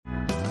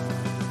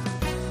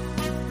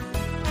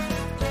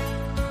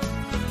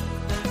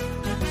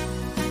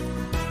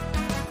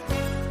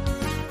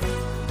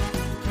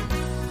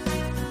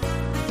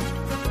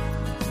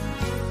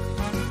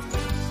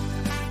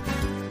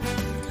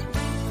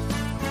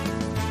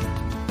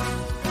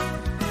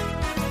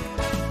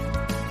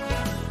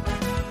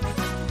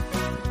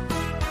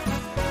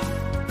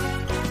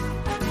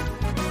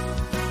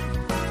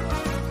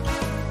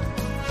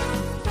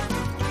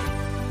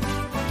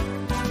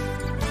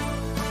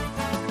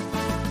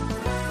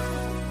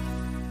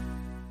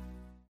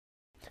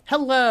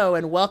Hello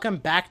and welcome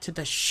back to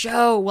the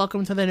show.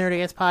 Welcome to the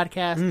Nerdiest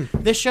Podcast,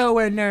 the show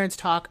where nerds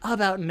talk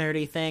about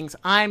nerdy things.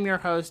 I'm your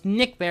host,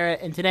 Nick Barrett,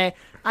 and today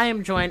I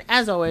am joined,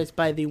 as always,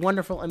 by the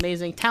wonderful,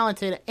 amazing,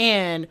 talented,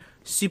 and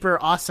super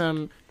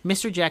awesome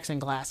Mr. Jackson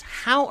Glass.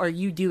 How are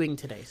you doing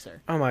today,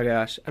 sir? Oh my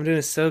gosh, I'm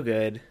doing so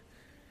good.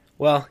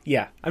 Well,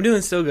 yeah, I'm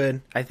doing so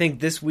good. I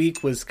think this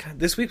week was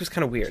kind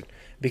of weird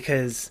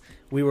because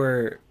we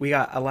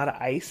got a lot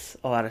of ice,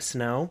 a lot of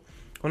snow.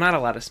 Well, not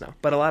a lot of snow,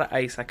 but a lot of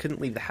ice. I couldn't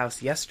leave the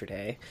house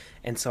yesterday,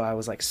 and so I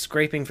was like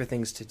scraping for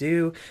things to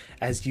do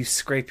as you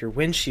scrape your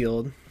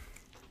windshield.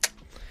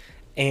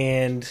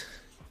 And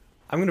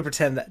I'm going to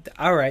pretend that,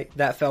 all right,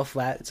 that fell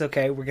flat. It's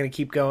okay. We're going to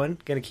keep going.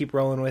 Going to keep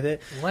rolling with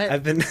it. What? I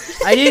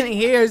didn't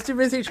hear. I was too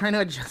busy trying to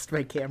adjust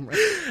my camera.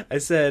 I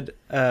said,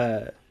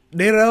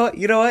 you know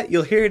what?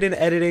 You'll hear it in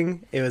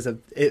editing.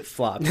 It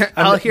flopped.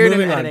 I'll hear it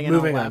in editing and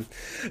moving I'll on.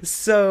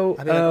 So,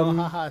 I'll be like, oh,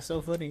 haha,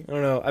 so funny. I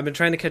don't know. I've been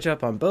trying to catch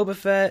up on Boba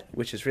Fett,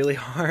 which is really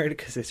hard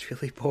because it's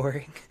really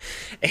boring.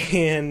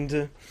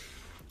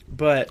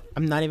 But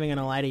I'm not even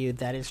gonna lie to you.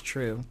 That is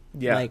true.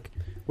 Yeah, like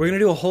we're gonna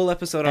do a whole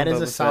episode on Boba Fett.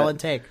 That is a solid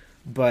take.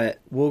 But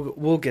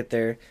we'll get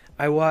there.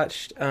 I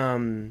watched.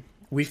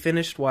 We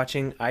finished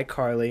watching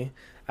iCarly.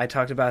 I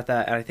talked about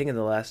that. I think in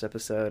the last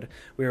episode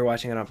we were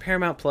watching it on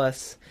Paramount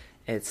Plus.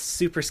 It's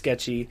super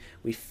sketchy.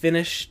 We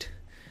finished.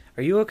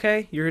 Are you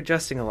okay? You're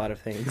adjusting a lot of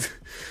things.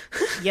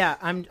 Yeah,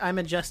 I'm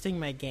adjusting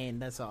my gain.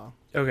 That's all.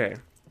 Okay.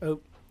 Oh,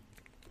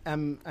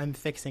 I'm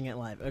fixing it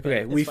live.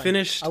 Okay. We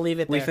finished. I'll leave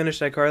it there. We finished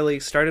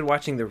iCarly. Started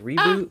watching the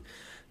reboot.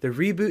 The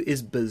reboot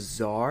is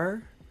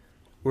bizarre.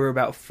 We're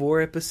about 4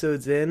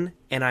 episodes in,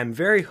 and I'm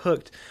very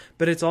hooked.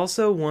 But it's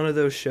also one of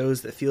those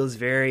shows that feels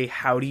very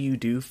 "How do you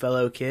do,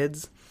 fellow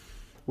kids?"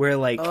 Where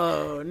like,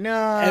 oh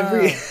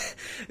no,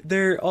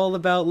 they're all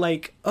about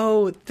like,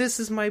 oh, this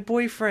is my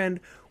boyfriend.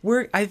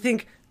 I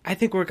think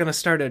we're gonna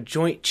start a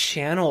joint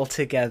channel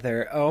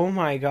together. Oh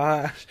my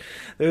gosh,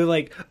 they're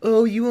like,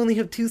 oh, you only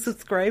have 2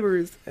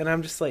 subscribers, and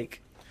I'm just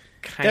like,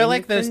 they're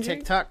like those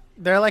TikTok.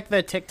 They're like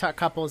the TikTok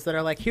couples that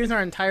are like, here's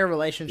our entire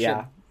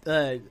relationship.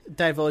 Yeah.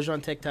 Divulged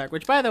on TikTok.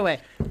 Which, by the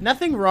way,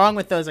 nothing wrong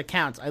with those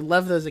accounts. I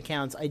love those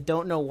accounts. I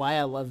don't know why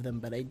I love them,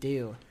 but I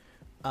do.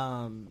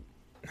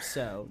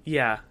 So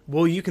yeah,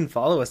 well, you can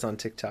follow us on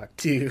TikTok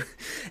too.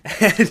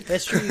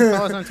 That's true. You can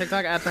follow us on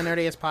TikTok at the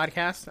Nerdiest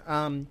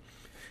Podcast.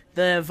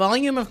 The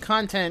volume of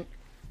content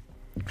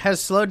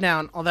has slowed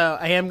down, although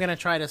I am going to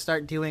try to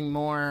start doing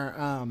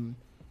more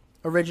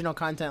original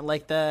content,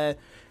 like what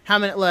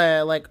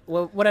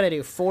did I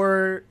do?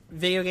 4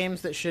 video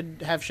games that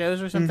should have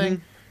shows or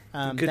something.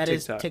 Good that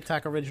TikTok. is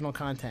TikTok original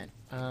content.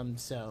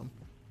 So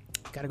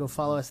got to go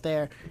follow us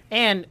there.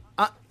 And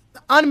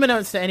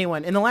unbeknownst to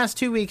anyone, in the last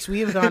 2 weeks, we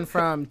have gone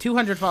from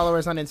 200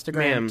 followers on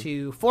Instagram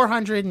to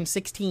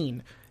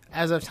 416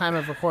 as of time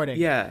of recording.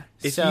 Yeah.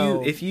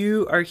 If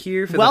you are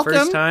here for the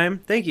first time,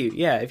 thank you.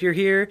 Yeah, if you're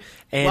here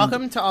and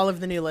welcome to all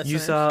of the new listeners. You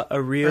saw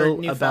a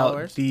reel about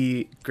followers.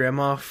 The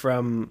grandma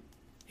from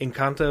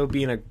Encanto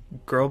being a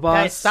girl boss.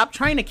 Guys, stop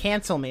trying to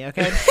cancel me,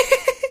 okay?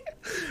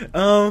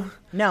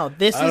 No,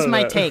 this is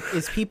my take.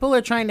 Is people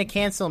are trying to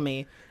cancel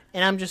me,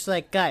 and I'm just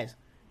like, guys,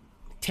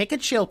 take a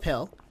chill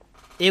pill.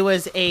 It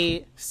was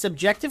a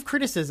subjective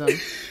criticism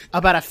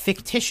about a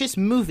fictitious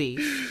movie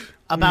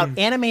about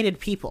animated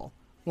people.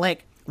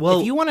 Like,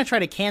 if you want to try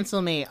to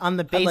cancel me on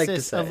the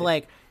basis of,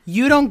 like,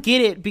 you don't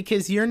get it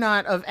because you're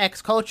not of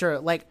X culture,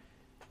 like,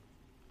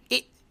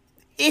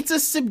 it's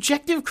a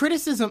subjective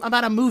criticism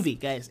about a movie,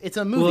 guys. It's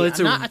a movie. Well,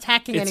 I'm not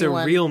attacking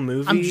anyone. It's a real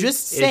movie. I'm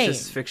just saying. It's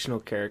just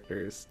fictional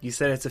characters. You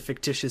said it's a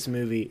fictitious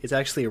movie. It's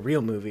actually a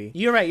real movie.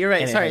 You're right.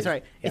 Sorry. Yeah.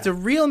 It's a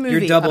real movie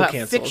You're double about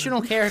canceled.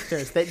 Fictional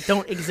characters that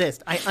don't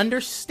exist. I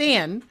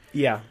understand.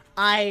 Yeah.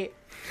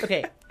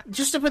 Okay,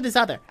 just to put this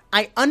out there,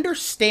 I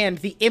understand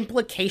the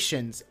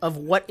implications of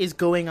what is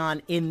going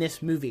on in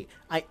this movie.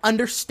 I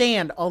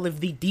understand all of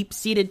the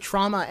deep-seated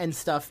trauma and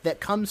stuff that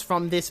comes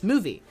from this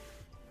movie.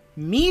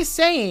 Me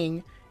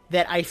saying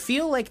that I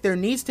feel like there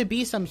needs to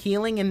be some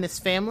healing in this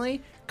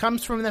family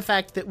comes from the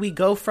fact that we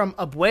go from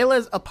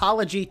Abuela's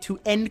apology to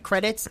end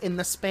credits in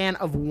the span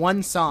of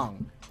 1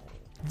 song.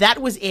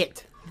 That was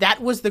it.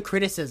 That was the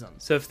criticism.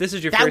 So if this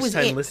is your first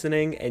time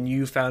listening and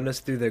you found us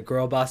through the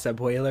Girl Boss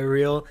Abuela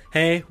reel,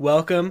 hey,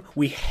 welcome.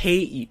 We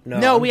hate you.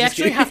 No, we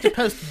actually have to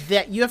post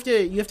that. You have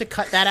to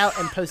cut that out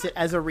and post it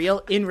as a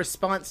reel in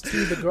response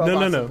to the Girl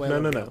Boss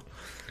Abuela. No.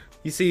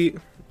 You see,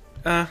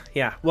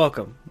 yeah,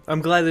 welcome. I'm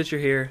glad that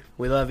you're here.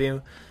 We love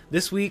you.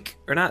 This week,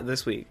 or not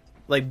this week,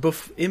 like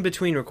in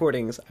between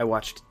recordings, I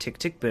watched Tick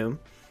Tick Boom,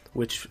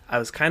 which I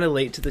was kind of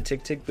late to the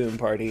Tick Tick Boom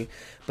party,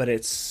 but I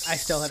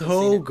still haven't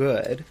seen it.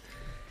 Good.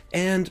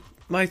 And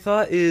my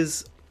thought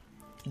is,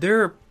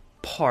 there are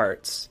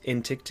parts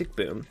in Tick Tick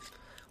Boom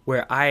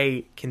where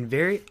I can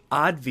very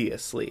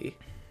obviously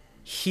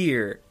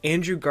hear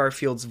Andrew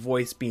Garfield's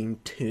voice being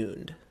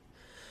tuned.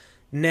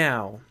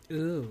 Now,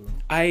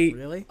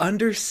 I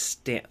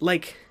understand,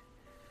 like,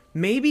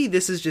 maybe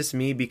this is just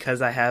me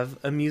because I have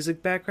a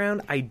music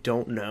background. I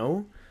don't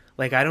know.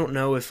 Like, I don't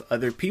know if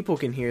other people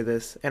can hear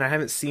this, and I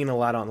haven't seen a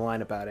lot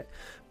online about it.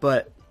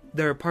 But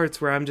there are parts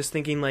where I'm just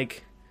thinking,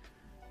 like,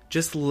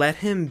 just let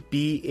him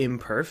be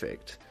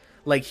imperfect.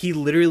 Like, he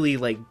literally,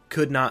 like,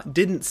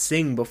 didn't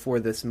sing before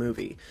this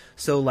movie.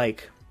 So,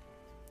 like,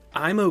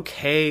 I'm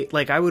okay.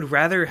 Like, I would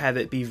rather have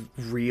it be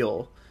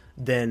real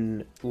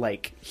than,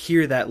 like,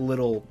 hear that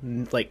little,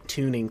 like,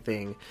 tuning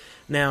thing.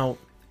 Now,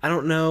 I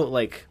don't know,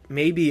 like,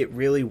 maybe it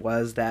really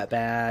was that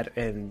bad,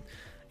 and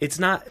it's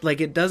not,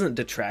 like, it doesn't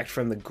detract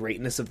from the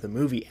greatness of the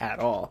movie at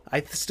all.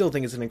 I still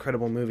think it's an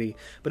incredible movie,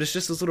 but it's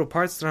just those little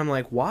parts that I'm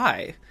like,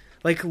 why?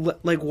 Like,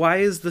 why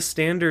is the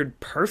standard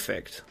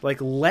perfect?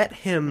 Like, let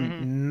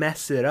him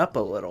mess it up a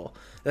little.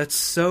 That's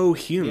so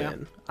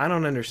human. Yeah. I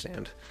don't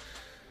understand.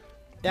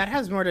 That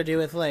has more to do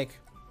with, like,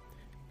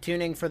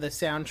 tuning for the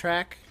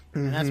soundtrack,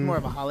 and that's more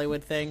of a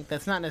Hollywood thing.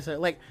 That's not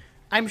necessarily, like,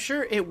 I'm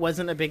sure it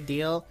wasn't a big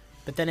deal,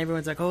 but then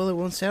everyone's like, oh, it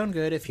won't sound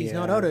good if he's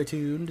not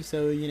auto-tuned,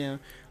 so, you know.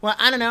 Well,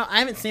 I don't know. I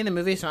haven't seen the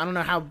movie, so I don't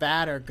know how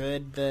bad or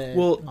good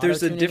the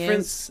there's a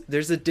difference. is.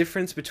 There's a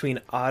difference between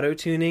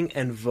auto-tuning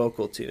and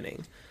vocal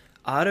tuning.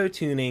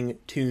 Auto-tuning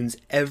tunes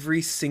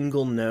every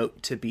single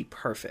note to be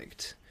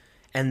perfect,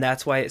 and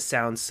that's why it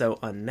sounds so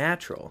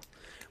unnatural.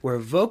 Where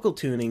vocal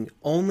tuning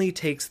only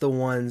takes the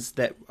ones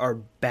that are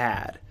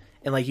bad,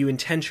 and, like, you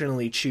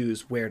intentionally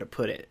choose where to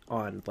put it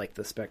on, like,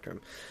 the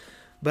spectrum.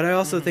 But I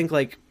also think,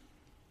 like,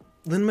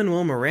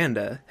 Lin-Manuel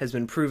Miranda has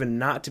been proven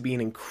not to be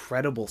an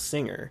incredible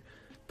singer,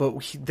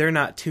 but they're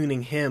not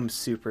tuning him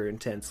super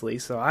intensely,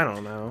 so I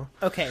don't know.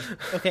 Okay.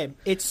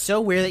 It's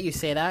so weird that you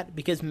say that,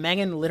 because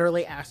Megan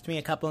literally asked me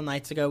a couple of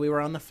nights ago, we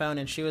were on the phone,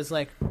 and she was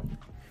like,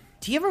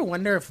 do you ever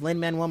wonder if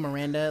Lin-Manuel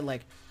Miranda,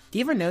 like, do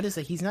you ever notice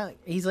that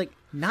he's like,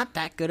 not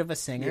that good of a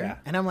singer? Yeah.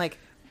 And I'm like,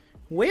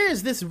 where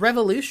is this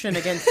revolution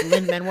against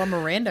Lin-Manuel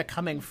Miranda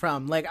coming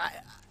from? Like,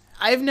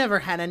 I've never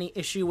had any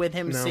issue with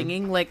him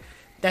singing. Like,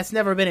 that's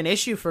never been an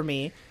issue for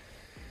me.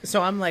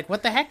 So I'm like,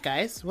 what the heck,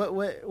 guys?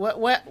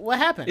 What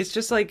happened? It's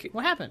just like,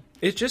 what happened?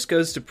 It just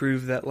goes to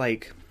prove that,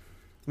 like,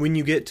 when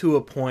you get to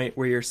a point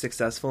where you're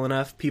successful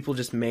enough, people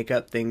just make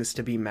up things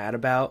to be mad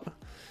about.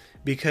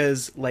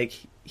 Because, like,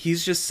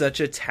 he's just such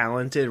a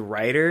talented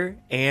writer,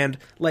 and,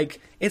 like,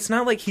 it's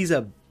not like he's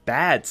a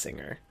bad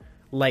singer.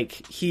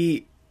 Like,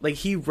 he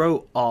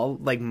wrote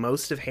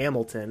most of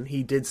Hamilton.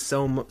 He did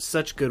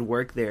such good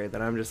work there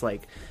that I'm just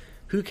like,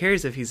 who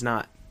cares if he's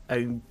not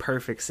a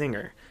perfect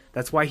singer?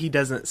 That's why he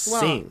doesn't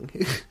sing.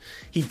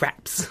 He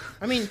raps.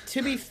 I mean,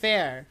 to be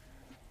fair,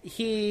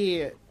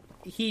 he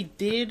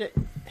did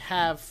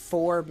have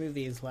 4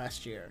 movies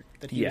last year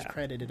that he was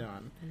credited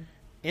on.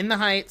 In the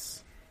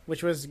Heights,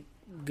 which was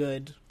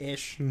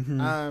good-ish,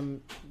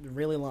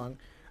 really long.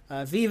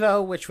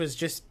 Vivo, which was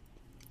just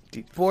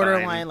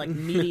borderline, like,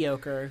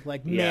 mediocre,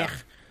 like, meh.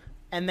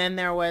 And then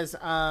there was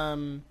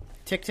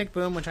Tick, Tick,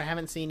 Boom, which I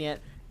haven't seen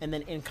yet, and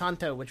then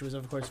Encanto, which was,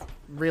 of course,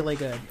 really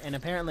good, and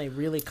apparently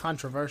really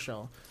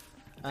controversial.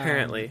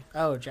 Apparently.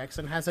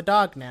 Jackson has a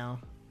dog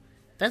now.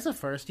 That's a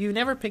first. You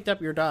never picked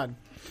up your dog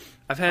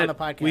on the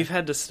podcast. We've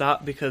had to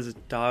stop because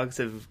dogs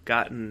have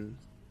gotten,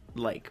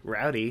 like,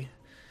 rowdy.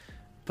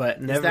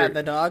 But never. Is that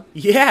the dog?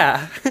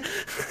 Yeah.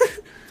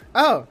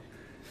 Oh.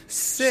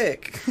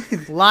 Sick.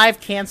 Live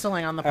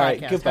canceling on the podcast. All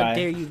right, goodbye. How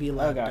dare you be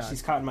loud, oh gosh, dog.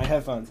 She's caught in my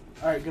headphones.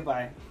 All right,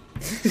 goodbye.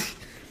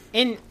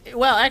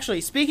 Well,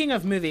 actually, speaking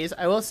of movies,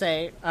 I will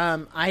say,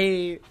 are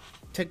you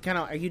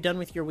done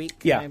with your week?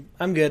 Yeah,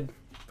 I'm good.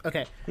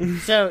 Okay.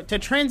 So, to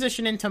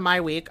transition into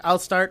my week, I'll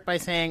start by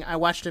saying I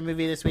watched a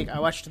movie this week.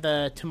 I watched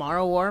The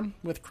Tomorrow War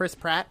with Chris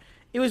Pratt.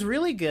 It was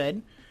really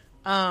good.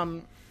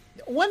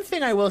 One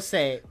thing I will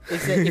say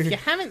is that if you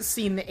haven't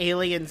seen the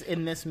aliens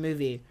in this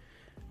movie,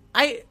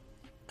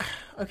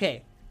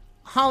 okay,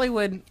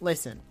 Hollywood,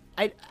 listen,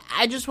 I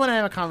just want to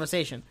have a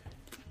conversation.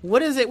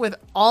 What is it with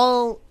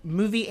all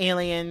movie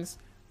aliens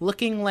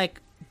looking like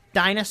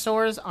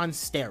dinosaurs on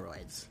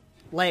steroids?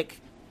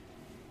 Like,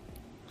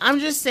 I'm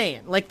just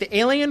saying, like the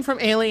alien from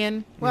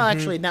Alien, well,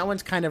 actually, that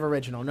one's kind of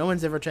original. No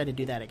one's ever tried to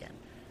do that again.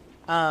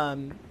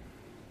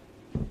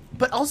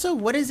 But also,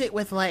 what is it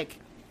with, like,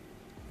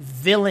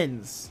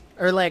 villains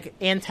or, like,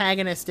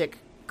 antagonistic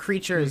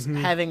creatures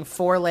having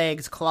 4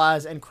 legs,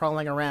 claws, and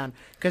crawling around?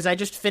 Because I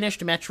just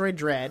finished Metroid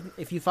Dread.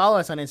 If you follow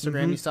us on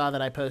Instagram, you saw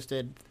that I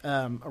posted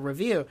a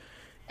review.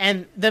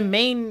 And the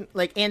main,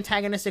 like,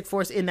 antagonistic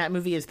force in that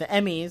movie is the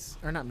Emmys,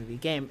 or not movie,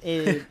 game,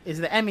 is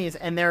the Emmys,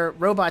 and they're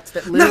robots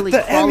that literally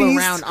crawl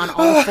around on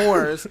all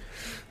 4s,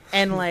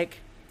 and, like,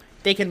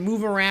 they can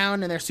move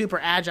around, and they're super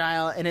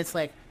agile, and it's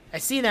like, I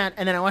see that,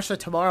 and then I watch The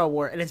Tomorrow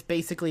War, and it's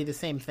basically the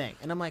same thing.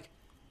 And I'm like...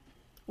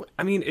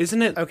 I mean,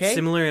 isn't it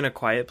similar in A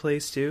Quiet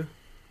Place, too?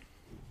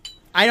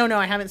 I don't know.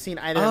 I haven't seen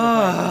either of the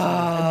Quiet Place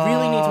ones. I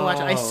really need to watch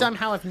it. I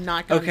somehow have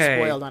not gotten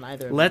spoiled on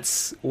either of them.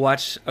 Let's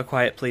watch A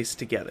Quiet Place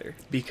together,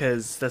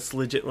 because that's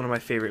legit one of my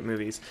favorite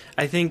movies.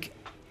 I think,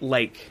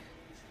 like...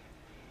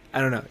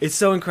 I don't know. It's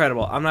so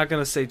incredible. I'm not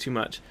going to say too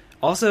much.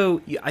 Also,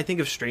 I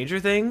think of Stranger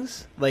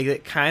Things. Like,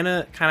 it kind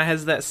of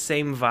has that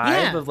same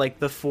vibe of, like,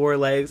 the 4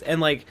 legs. And,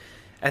 like,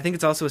 I think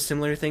it's also a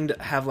similar thing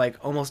to have, like,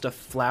 almost a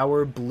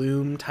flower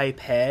bloom type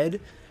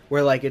head,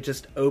 where, like, it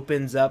just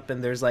opens up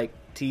and there's, like,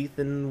 teeth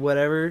and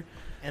whatever.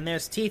 And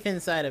there's teeth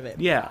inside of it.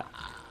 Yeah.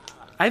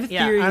 I have a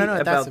Yeah, theory I don't know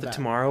what about that's the about.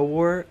 Tomorrow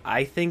War.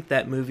 I think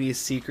that movie is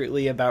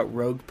secretly about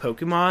rogue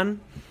Pokemon.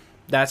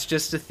 That's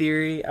just a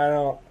theory. I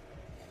don't...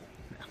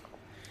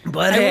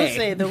 But I hey, will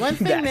say the one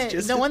thing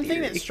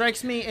thing that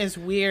strikes me as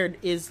weird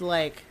is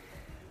like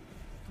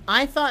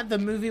I thought the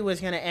movie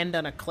was going to end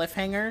on a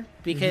cliffhanger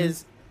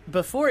because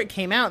before it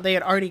came out they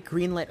had already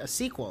greenlit a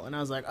sequel, and I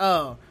was like,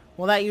 oh,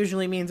 well, that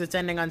usually means it's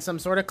ending on some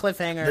sort of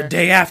cliffhanger. The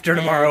day after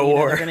Tomorrow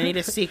War. They're going to need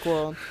a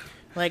sequel,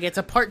 like it's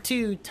a part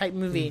 2 type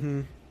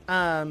movie.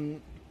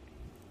 And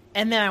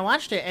then I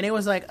watched it, and it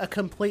was like a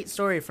complete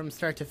story from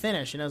start to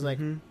finish, and I was like,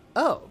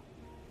 oh.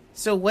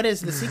 So what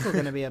is the sequel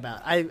going to be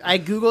about? I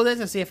Googled it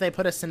to see if they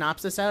put a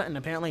synopsis out, and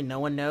apparently no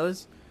one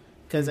knows,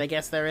 because I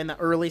guess they're in the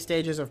early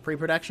stages of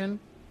pre-production.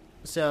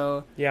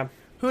 So Yeah.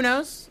 who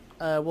knows?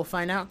 We'll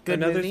find out. Good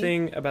Another movie.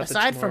 thing about the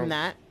aside Tomorrow... from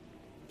that,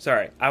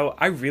 Sorry,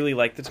 I really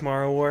like the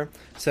Tomorrow War.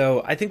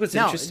 So I think what's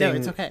interesting...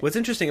 it's okay. What's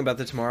interesting about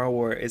the Tomorrow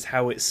War is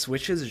how it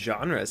switches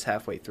genres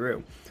halfway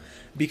through.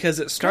 Because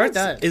it starts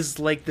is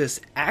like this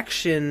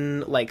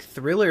action, like,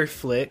 thriller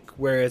flick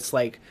where it's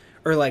like...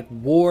 Or like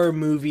war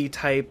movie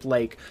type,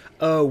 like,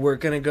 oh, we're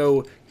gonna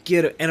go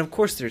get... And of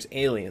course there's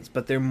aliens,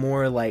 but they're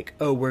more like,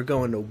 oh, we're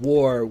going to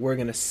war, we're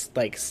gonna,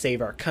 like,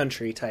 save our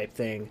country type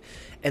thing.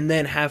 And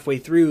then halfway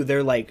through,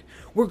 they're like,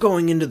 we're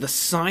going into the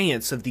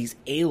science of these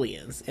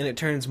aliens. And it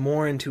turns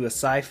more into a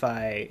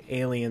sci-fi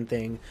alien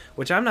thing,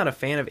 which I'm not a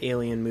fan of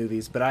alien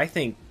movies, but I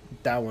think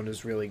that one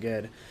is really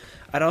good.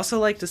 I'd also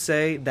like to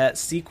say that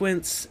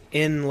sequence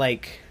in,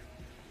 like,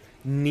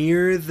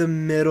 near the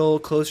middle,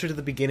 closer to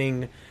the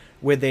beginning,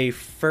 where they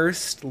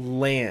first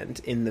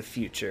land in the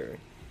future.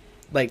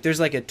 Like, there's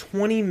like a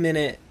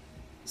 20-minute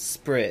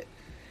sprit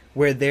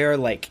where they're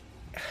like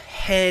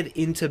head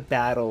into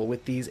battle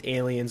with these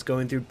aliens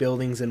going through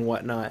buildings and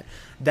whatnot.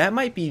 That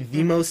might be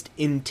the most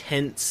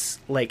intense,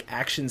 like,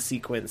 action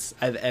sequence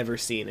I've ever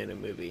seen in a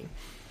movie.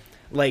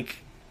 Like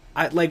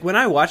when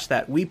I watched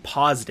that, we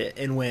paused it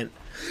and went,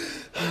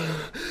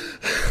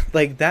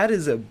 like, that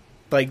is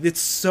like,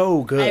 it's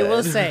so good. I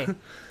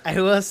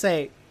will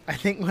say, I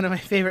think one of my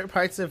favorite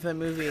parts of the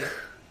movie,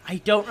 I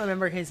don't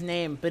remember his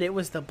name, but it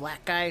was the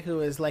black guy who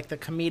was like the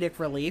comedic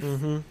relief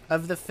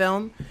of the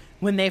film.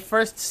 When they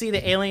first see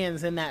the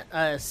aliens in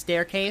that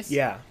staircase,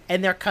 Yeah.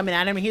 and they're coming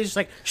at him, and he's just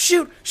like,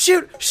 shoot,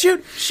 shoot,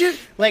 shoot, shoot,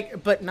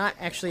 like, but not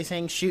actually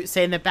saying shoot,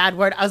 saying the bad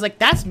word. I was like,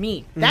 that's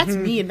me. That's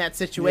me in that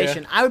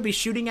situation. Yeah. I would be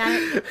shooting at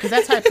it, because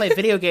that's how I play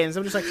video games.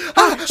 I'm just like,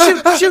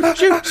 shoot, shoot,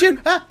 shoot,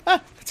 shoot.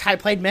 That's how I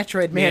played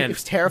Metroid, man. It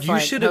was terrifying.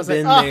 You should And I have was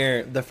been like,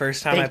 there the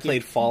first time I Thank you.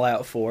 played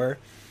Fallout 4.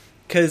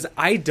 Because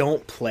I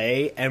don't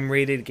play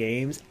M-rated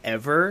games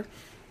ever.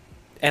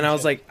 And I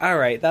was like,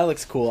 alright, that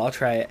looks cool, I'll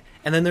try it.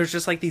 And then there's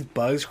just like these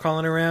bugs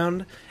crawling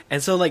around.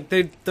 And so like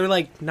they're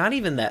like not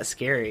even that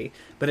scary.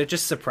 But it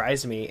just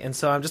surprised me. And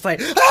so I'm just like,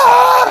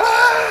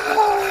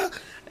 ah!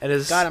 And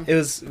it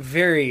was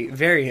very,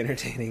 very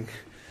entertaining.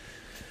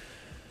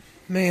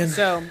 Man.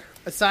 So,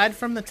 aside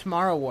from the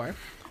Tomorrow War,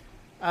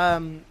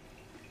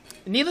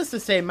 needless to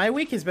say, my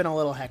week has been a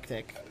little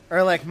hectic.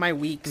 Or, like, my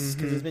weeks,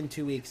 because it's been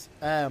 2 weeks.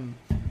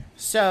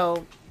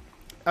 So,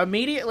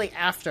 immediately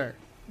after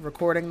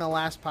recording the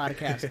last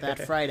podcast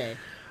that Friday,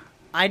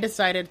 I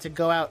decided to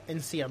go out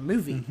and see a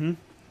movie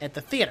at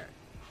the theater.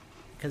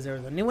 Because there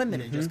was a new one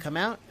that had just come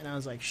out, and I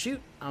was like,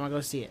 shoot, I'm going to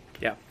go see it.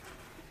 Yeah.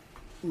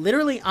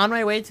 Literally on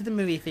my way to the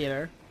movie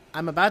theater,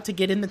 I'm about to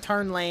get in the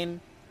turn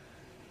lane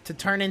to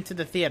turn into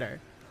the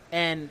theater,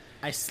 and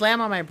I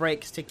slam on my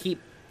brakes to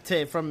keep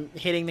from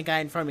hitting the guy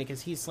in front of me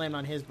because he slammed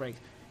on his brakes.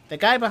 The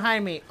guy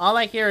behind me, all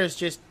I hear is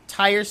just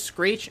tires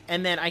screech,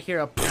 and then I hear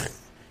a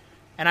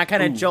and I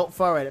kind of jolt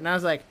forward, and I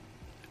was like,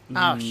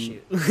 oh,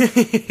 shoot.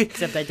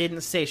 Except I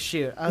didn't say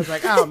shoot. I was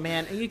like, oh,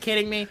 man, are you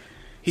kidding me?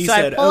 He so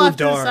said, I pull oh, off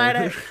to the darn.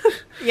 side.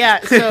 Yeah,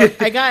 so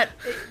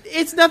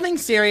it's nothing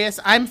serious.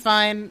 I'm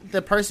fine.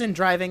 The person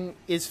driving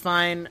is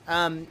fine.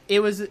 It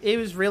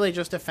was really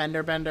just a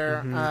fender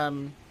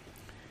bender.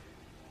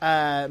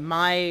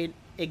 My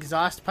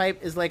exhaust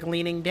pipe is like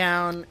leaning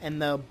down,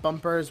 and the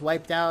bumper is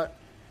wiped out.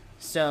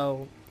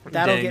 So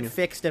that'll get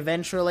fixed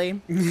eventually.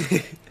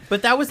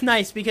 But that was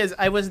nice because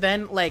I was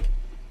then like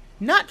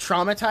not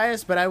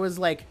traumatized, but I was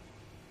like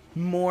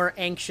more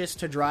anxious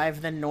to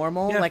drive than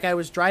normal. Yeah, like I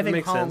was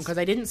driving home sense. because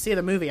I didn't see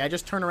the movie. I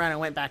just turned around and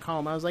went back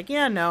home. I was like,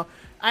 yeah, no.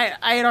 I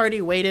had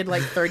already waited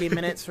like 30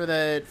 minutes for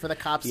the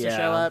cops to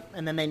show up,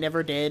 and then they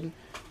never did.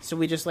 So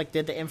we just like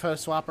did the info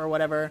swap or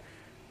whatever.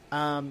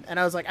 And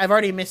I was like, I've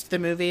already missed the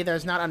movie.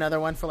 There's not another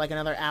one for like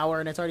another hour,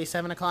 and it's already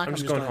 7 o'clock. I'm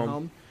just going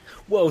home.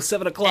 Whoa,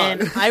 7 o'clock.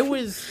 And I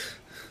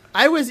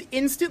was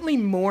instantly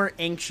more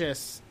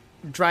anxious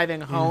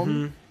driving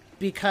home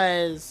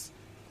because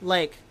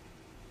like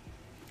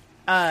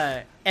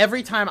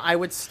every time I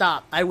would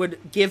stop, I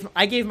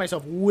gave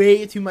myself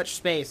way too much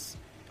space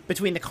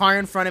between the car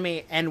in front of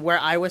me and where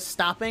I was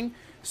stopping.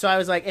 So I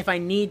was like, if I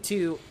need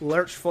to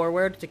lurch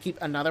forward to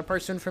keep another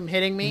person from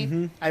hitting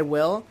me, I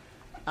will.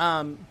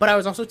 But I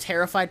was also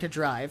terrified to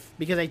drive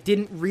because I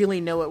didn't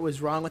really know what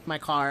was wrong with my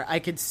car. I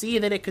could see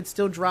that it could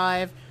still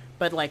drive,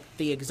 but like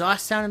the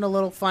exhaust sounded a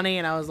little funny,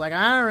 and I was like,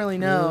 I don't really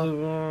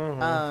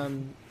know,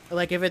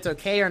 like if it's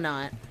okay or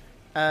not.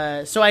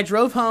 So I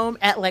drove home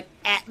at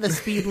the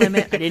speed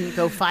limit. I didn't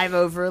go 5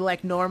 over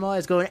like normal. I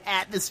was going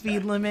at the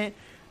speed limit.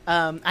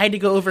 I had to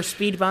go over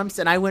speed bumps,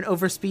 and I went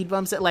over speed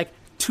bumps at like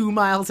 2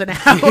 miles an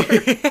hour.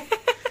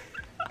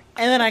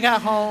 And then I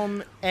got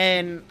home,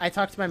 and I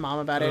talked to my mom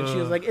about it, and she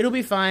was like, it'll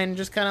be fine.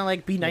 Just kind of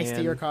like be nice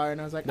to your car. And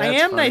I was like, I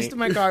am nice to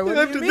my car.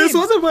 What do you mean? This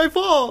wasn't my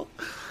fault.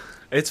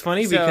 It's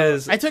funny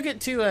because I took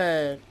it to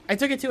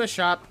a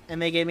shop, and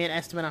they gave me an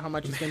estimate on how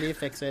much it's going to be to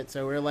fix it.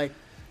 So we're like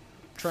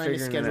trying to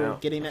schedule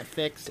getting that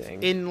fixed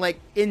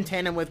in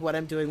tandem with what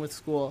I'm doing with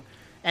school.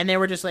 And they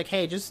were just like,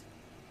 hey, just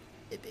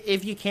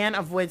if you can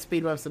avoid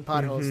speed bumps and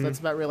potholes, that's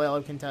about really all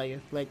I can tell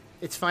you. Like,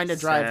 it's fine to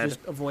drive, just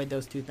avoid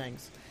those two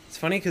things. It's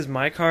funny because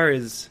my car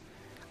is,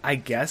 I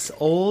guess,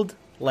 old.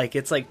 Like,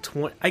 it's like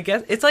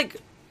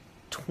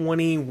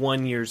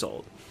 21 years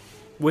old,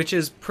 which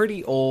is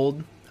pretty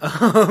old.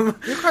 Your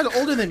car's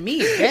older than me,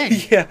 dang.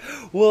 Yeah,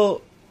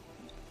 well,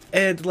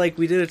 and like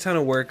we did a ton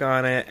of work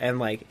on it, and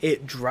like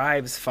it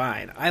drives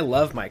fine. I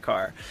love my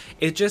car.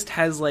 It just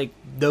has like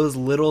those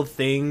little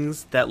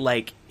things that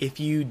like if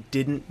you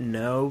didn't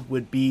know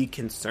would be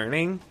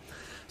concerning.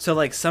 So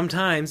like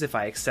sometimes if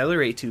I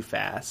accelerate too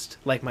fast,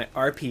 like my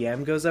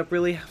RPM goes up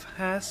really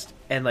fast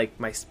and like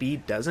my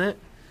speed doesn't.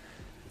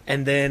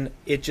 And then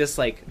it just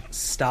like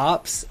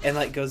stops and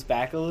like goes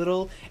back a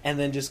little and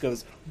then just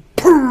goes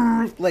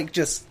like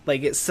just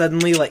like it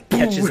suddenly like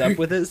catches up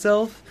with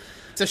itself.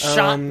 It's a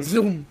shot.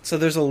 Zoom. So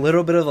there's a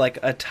little bit of like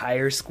a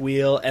tire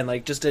squeal and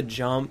like just a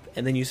jump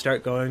and then you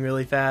start going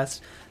really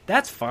fast.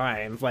 That's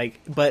fine.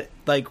 Like, but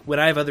like when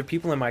I have other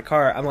people in my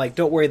car, I'm like,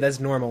 don't worry, that's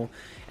normal.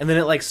 And then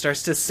it like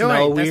starts to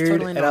smell weird,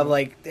 totally and I'm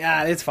like,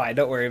 yeah, it's fine.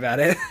 Don't worry about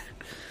it.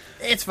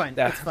 It's fine.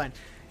 It's fine.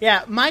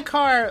 Yeah, my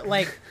car,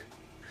 like,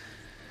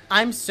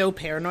 I'm so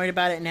paranoid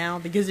about it now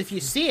because if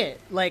you see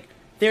it, like,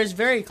 there's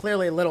very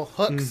clearly little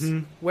hooks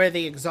where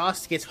the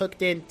exhaust gets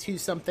hooked into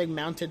something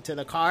mounted to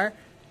the car,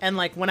 and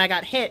like when I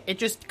got hit, it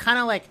just kind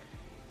of like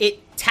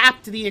it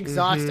tapped the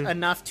exhaust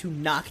enough to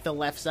knock the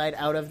left side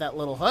out of that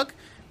little hook.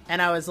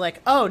 And I was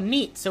like, oh,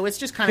 neat. So it's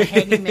just kind of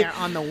hanging there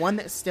on the one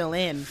that's still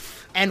in,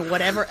 and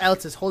whatever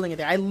else is holding it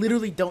there. I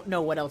literally don't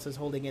know what else is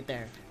holding it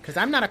there, because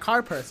I'm not a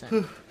car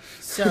person.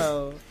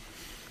 So,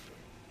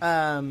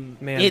 man,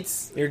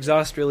 it's... Your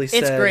exhaust really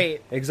said... It's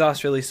great.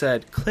 Exhaust really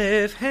said,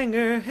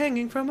 cliffhanger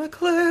hanging from a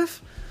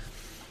cliff.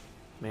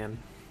 Man.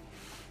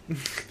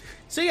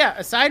 So, yeah,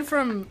 aside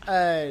from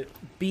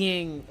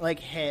being, like,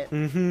 hit,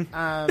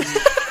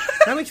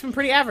 that makes me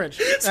pretty average.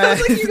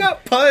 Sounds like you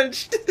got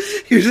punched.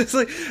 You're just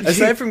like,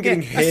 aside from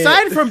getting hit.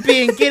 Aside from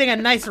getting a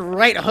nice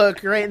right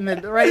hook right in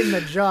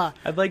the jaw.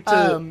 I'd like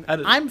to.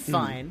 I'm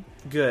fine.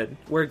 Good.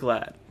 We're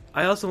glad.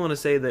 I also want to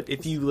say that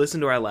if you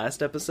listened to our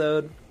last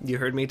episode, you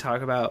heard me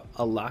talk about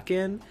a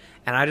lock-in,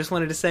 and I just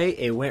wanted to say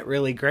it went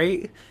really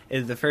great. It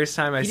was the first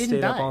time I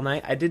stayed up all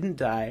night. I didn't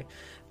die.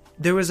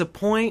 There was a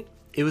point.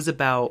 It was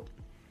about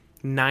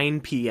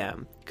 9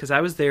 p.m. because I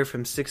was there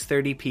from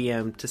 6:30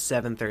 p.m. to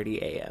 7:30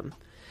 a.m.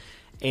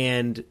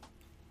 And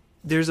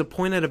there's a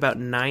point at about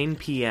 9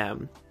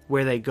 p.m.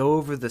 where they go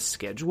over the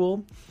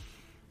schedule,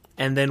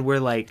 and then we're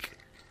like,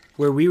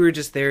 where we were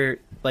just there,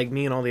 like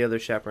me and all the other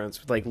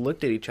chaperones, like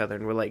looked at each other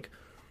and we're like,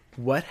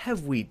 what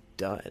have we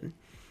done?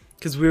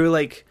 Because we were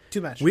like, too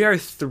much. We are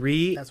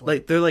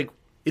like, they're like,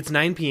 it's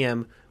 9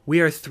 p.m.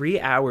 We are 3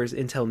 hours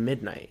until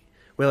midnight.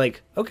 We're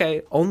like,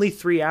 okay, only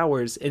 3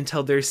 hours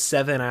until there's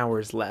 7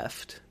 hours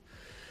left.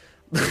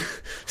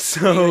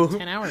 So, like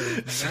 10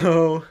 hours.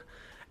 So...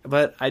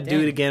 But I'd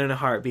do it again in a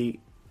heartbeat.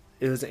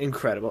 It was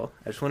incredible.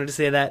 I just wanted to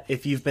say that.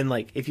 If you've been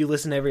like, if you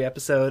listen to every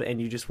episode and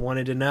you just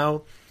wanted to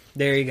know,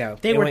 there you go.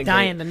 They were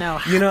dying to know.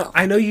 You know,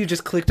 I know you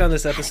just clicked on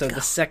this episode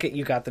the second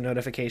you got the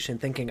notification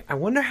thinking, I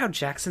wonder how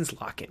Jackson's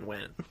lock-in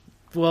went.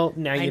 Well,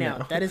 now you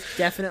know. That is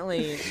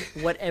definitely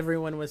what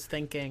everyone was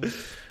thinking.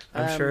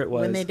 I'm sure it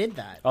was. When they did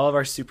that. All of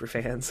our super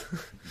fans.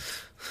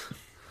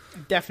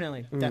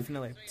 Definitely.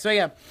 So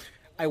yeah,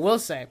 I will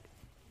say,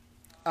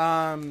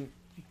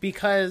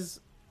 because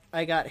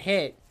I got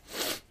hit,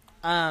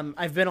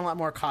 I've been a lot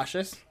more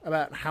cautious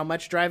about how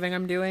much driving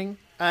I'm doing,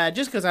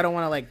 just because I don't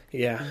want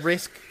to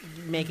risk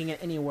making it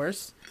any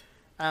worse.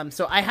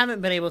 So I haven't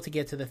been able to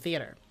get to the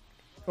theater.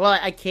 Well,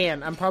 I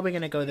can. I'm probably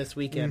going to go this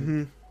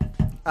weekend.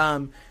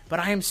 But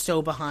I am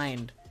so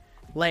behind.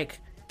 Like,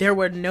 there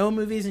were no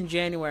movies in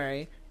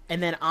January,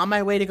 and then on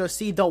my way to go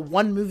see the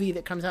one movie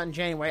that comes out in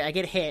January, I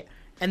get hit,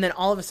 and then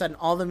all of a sudden,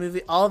 all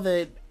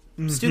the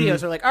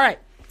studios are like, all right,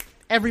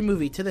 every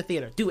movie to the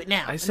theater. Do it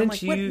now. I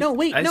sent you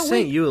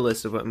a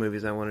list of what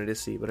movies I wanted to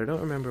see, but I don't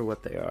remember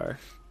what they are.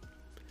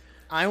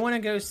 I want to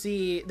go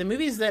see... The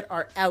movies that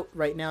are out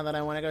right now that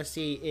I want to go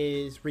see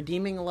is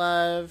Redeeming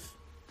Love,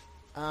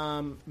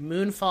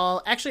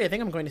 Moonfall. Actually, I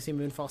think I'm going to see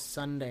Moonfall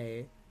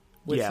Sunday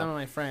with some of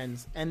my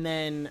friends. And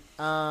then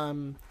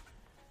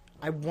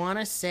I want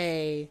to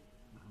say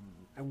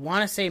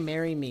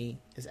Marry Me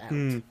is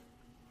out.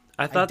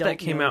 I thought that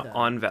came out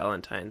on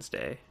Valentine's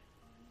Day.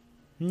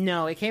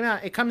 No,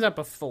 it comes out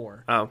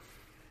before. Oh.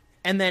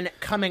 And then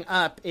coming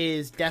up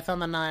is Death on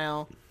the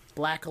Nile,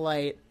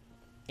 Blacklight,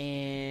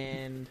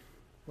 and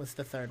what's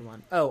the third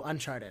one? Oh,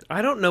 Uncharted.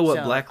 I don't know what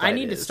So, Blacklight is. I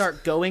need to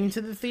start going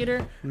to the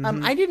theater.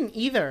 I didn't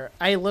either.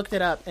 I looked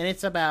it up, and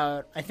it's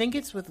about, I think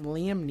it's with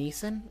Liam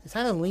Neeson. It's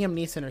either Liam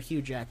Neeson or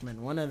Hugh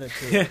Jackman, one of the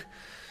two.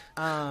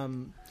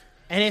 And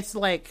it's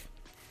like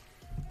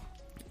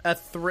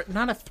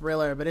not a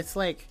thriller, but it's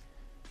like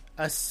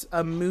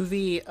a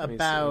movie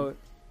about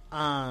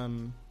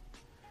hold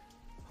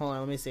on,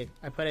 let me see.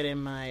 I put it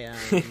in my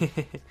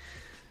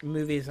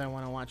movies I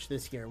want to watch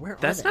this year. Where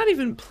That's are they? not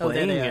even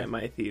playing they are. at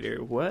my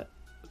theater. What?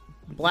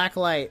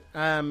 Blacklight,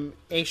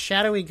 a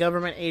shadowy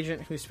government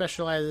agent who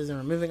specializes in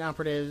removing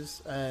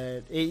operatives.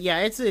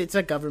 It's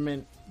a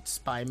government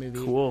spy movie.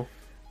 Cool.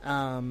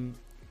 And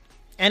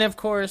of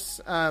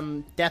course,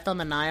 Death on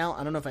the Nile.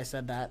 I don't know if I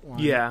said that one.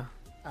 Yeah.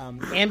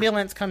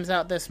 Ambulance comes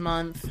out this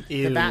month.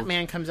 Ew. The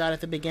Batman comes out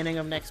at the beginning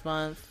of next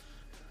month.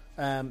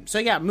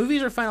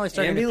 Movies are finally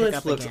starting Ambulance to pick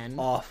up looks again.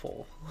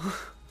 awful.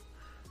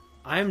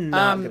 I'm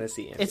not going to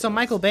see Ambulance. It's a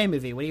Michael Bay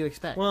movie. What do you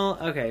expect? Well,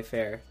 okay,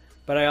 fair.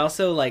 But I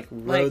also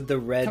rode the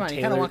Red come on, you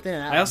Taylor. kinda walked in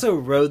and out. I also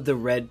rode the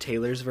Red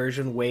Taylor's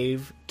version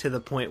wave to the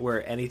point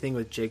where anything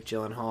with Jake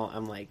Gyllenhaal,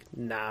 I'm like,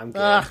 nah, I'm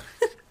good.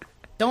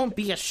 Don't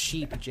be a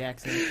sheep,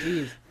 Jackson.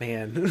 Jeez.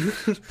 Man.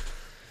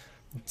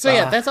 So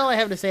that's all I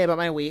have to say about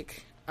my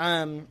week.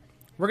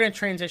 We're going to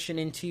transition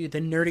into the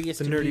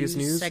nerdiest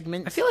news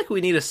segment. I feel like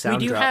we need a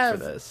sound drop for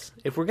this.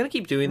 If we're going to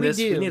keep doing this,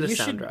 we need a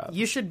sound drop.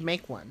 You should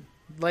make one.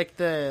 Like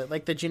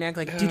the generic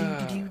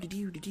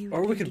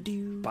or we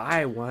could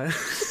buy one.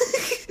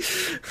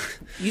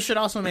 You should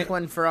also make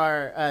one for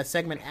our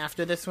segment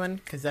after this one,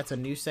 because that's a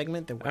new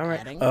segment that we're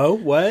adding. Oh,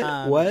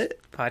 what? What?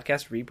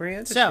 Podcast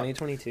rebrand to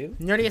 2022?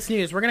 Nerdiest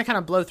news. We're going to kind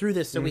of blow through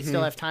this so we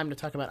still have time to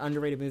talk about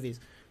underrated movies,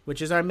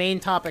 which is our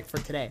main topic for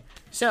today.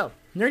 So,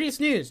 nerdiest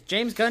news.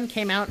 James Gunn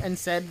came out and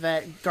said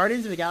that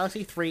Guardians of the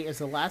Galaxy 3 is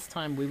the last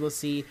time we will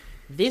see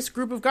this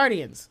group of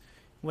Guardians,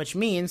 which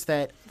means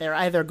that they're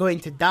either going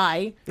to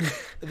die,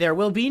 there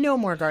will be no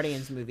more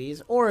Guardians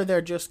movies, or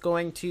they're just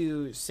going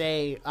to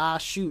say,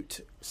 shoot,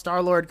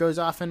 Star-Lord goes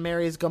off and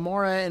marries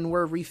Gamora and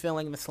we're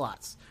refilling the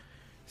slots.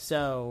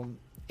 So,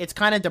 it's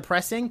kind of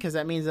depressing, because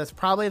that means that's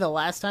probably the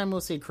last time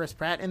we'll see Chris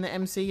Pratt in the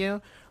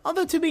MCU.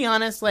 Although, to be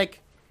honest,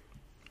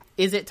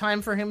 is it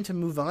time for him to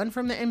move on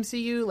from the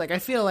MCU? I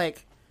feel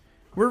like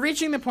we're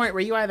reaching the point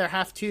where you either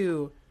have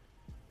to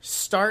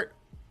start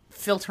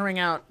filtering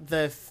out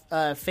the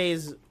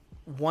phase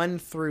 1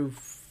 through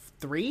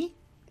 3?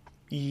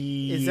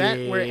 Is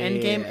that where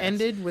Endgame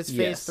ended, was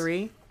phase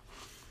 3?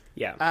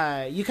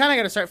 Yeah. You kind of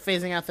got to start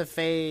phasing out the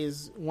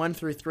phase 1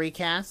 through 3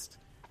 cast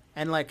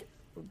and,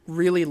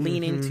 really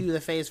lean into the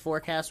phase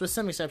 4 cast, with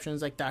some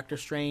exceptions like Doctor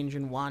Strange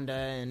and Wanda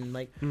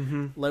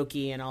and,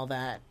 Loki and all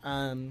that.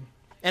 And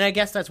I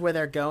guess that's where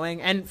they're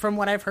going. And from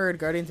what I've heard,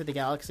 Guardians of the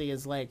Galaxy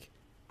is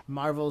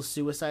Marvel's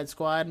Suicide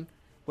Squad,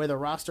 where the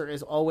roster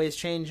is always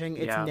changing.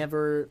 It's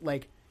never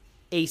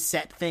a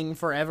set thing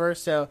forever.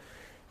 So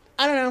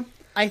I don't know.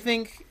 I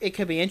think it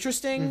could be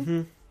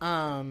interesting.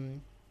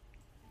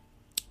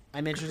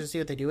 I'm interested to see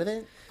what they do with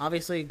it.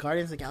 Obviously,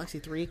 Guardians of the Galaxy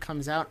 3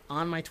 comes out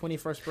on my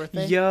 21st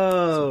birthday.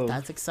 Yo! So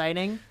that's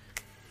exciting.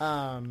 Do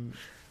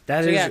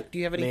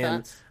you have any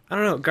thoughts? I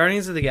don't know.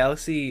 Guardians of the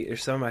Galaxy are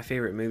some of my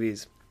favorite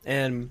movies.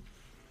 And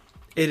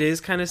it is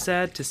kind of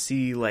sad to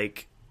see,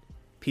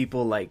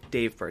 people like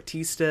Dave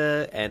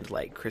Bautista and,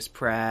 Chris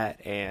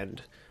Pratt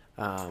and,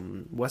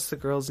 what's the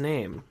girl's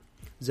name?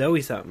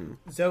 Zoe something.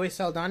 Zoe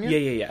Saldana?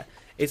 Yeah.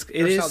 It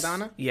is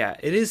Saldana? Yeah,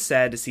 it is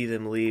sad to see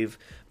them leave,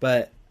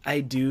 but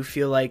I do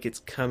feel like it's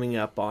coming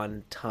up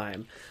on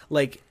time.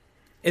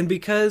 And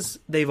because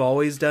they've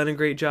always done a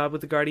great job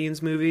with the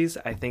Guardians movies,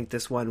 I think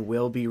this one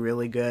will be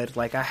really good.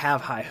 I have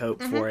high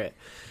hope for it.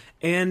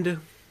 And,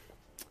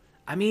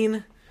 I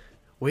mean,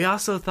 we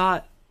also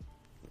thought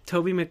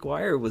Tobey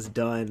Maguire was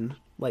done,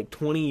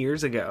 20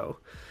 years ago.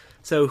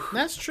 So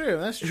That's true.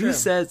 Who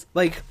says,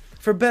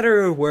 for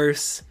better or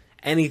worse,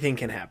 anything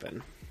can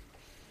happen.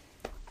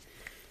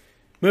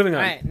 Moving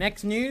on. All right,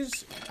 next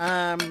news.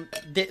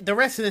 The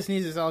rest of this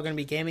news is all going to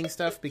be gaming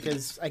stuff,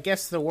 because I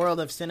guess the world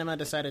of cinema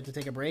decided to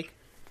take a break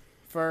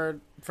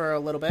for a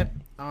little bit.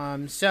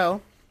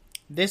 So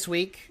this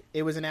week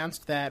it was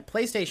announced that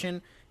PlayStation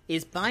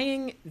is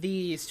buying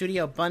the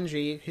studio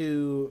Bungie,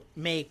 who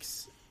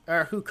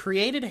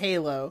created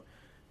Halo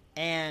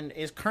and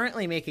is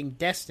currently making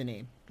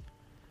Destiny.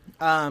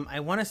 I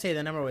want to say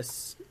the number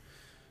was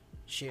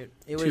it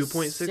was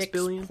 2.6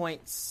 billion?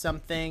 Point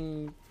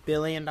something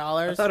billion.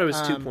 I thought it was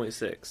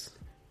 2.6.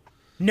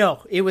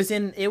 No, it was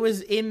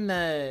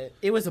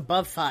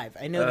above 5.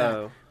 I know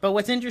that. But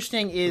what's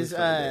interesting is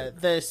the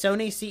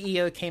Sony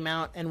CEO came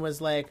out and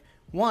was like,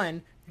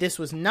 one, this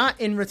was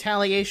not in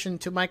retaliation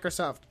to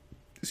Microsoft,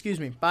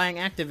 buying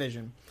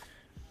Activision.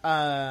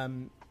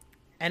 And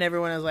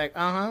everyone is like,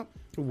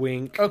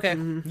 Wink. okay,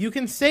 you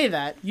can say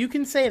that.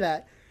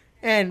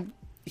 And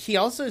he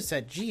also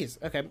said, geez,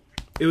 okay.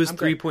 It was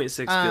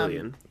 3.6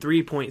 billion.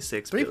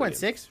 3.6 billion.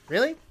 3.6?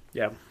 Really?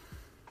 Yeah.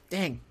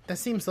 Dang, that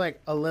seems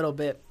like a little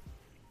bit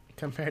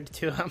compared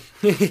to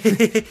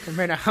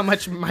how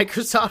much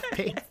Microsoft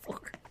paid for.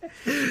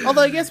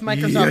 Although I guess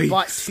Microsoft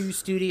bought 2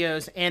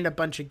 studios and a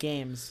bunch of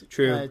games.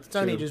 True.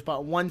 Sony just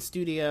bought 1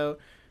 studio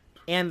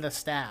and the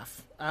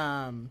staff.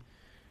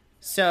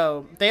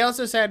 So they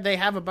also said they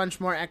have a bunch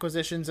more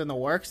acquisitions in the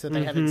works that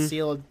they haven't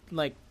sealed,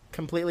 like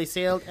completely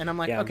sealed. And I'm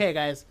like, okay,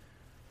 guys,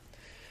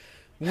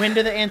 when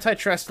do the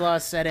antitrust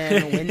laws set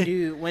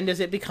in? When does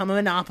it become a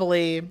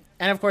monopoly?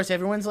 And of course,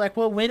 everyone's like,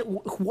 well,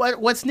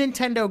 what's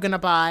Nintendo gonna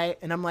buy?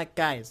 And I'm like,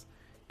 guys,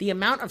 the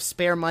amount of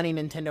spare money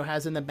Nintendo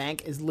has in the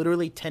bank is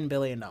literally $10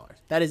 billion.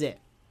 That is it.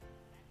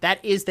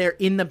 That is their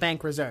in the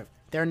bank reserve.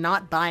 They're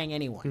not buying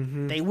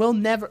anyone. They will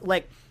never,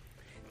 like,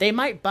 they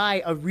might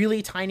buy a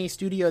really tiny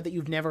studio that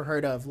you've never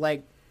heard of,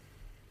 like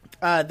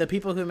the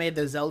people who made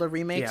the Zelda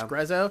remakes,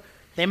 Grezzo.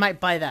 They might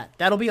buy that.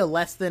 That'll be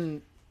less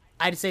than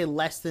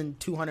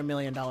 $200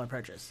 million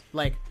purchase.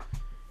 Like,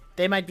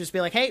 they might just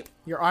be like, hey,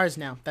 you're ours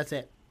now. That's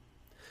it.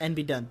 And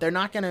be done. They're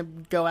not going to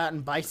go out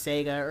and buy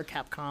Sega or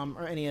Capcom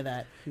or any of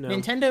that. No.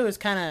 Nintendo is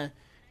kind of...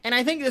 And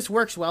I think this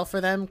works well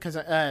for them because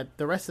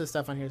the rest of the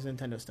stuff on here is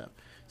Nintendo stuff.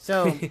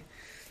 So,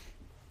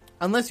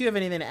 unless you have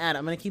anything to add,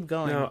 I'm going to keep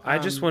going. No, I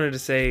just wanted to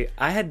say,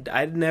 I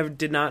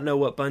did not know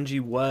what Bungie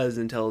was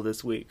until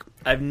this week.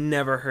 I've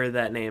never heard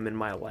that name in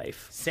my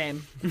life.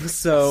 Same.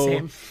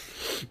 Same.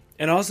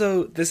 And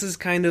also, this is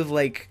kind of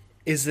like,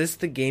 is this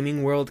the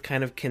gaming world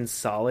kind of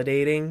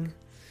consolidating?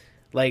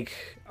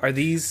 Like, are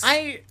these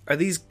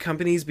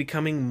companies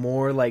becoming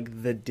more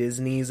like the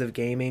Disneys of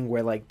gaming,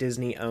 where like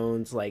Disney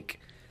owns, like,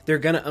 they're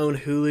gonna own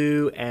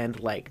Hulu and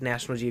like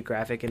National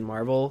Geographic and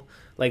Marvel?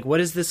 Like, what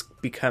is this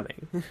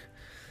becoming?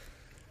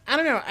 I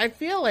don't know. I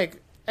feel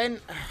like, and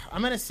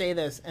I'm gonna say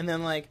this, and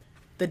then like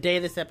the day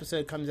this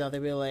episode comes out,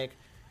 they'll be like,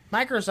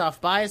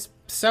 Microsoft buys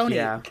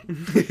Sony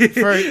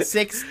for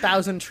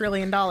 $6,000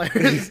 trillion.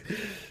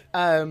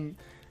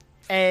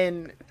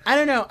 And I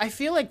don't know. I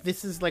feel like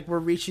this is like we're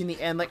reaching the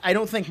end. Like, I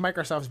don't think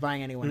Microsoft's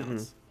buying anyone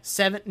else.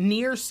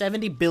 Near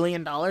 $70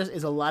 billion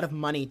is a lot of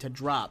money to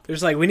drop.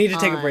 It's like, we need to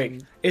take a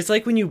break. It's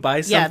like when you buy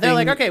something. Yeah, they're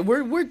like, okay,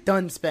 we're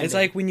done spending. It's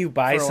like when you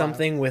buy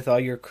something with all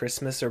your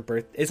Christmas or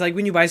It's like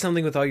when you buy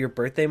something with all your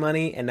birthday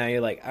money, and now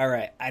you're like, all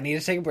right, I need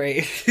to take a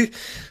break.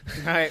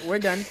 All right, we're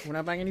done. We're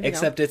not buying anything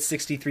Except it's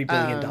 $63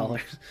 billion.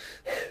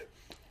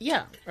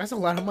 Yeah, that's a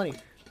lot of money.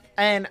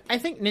 And I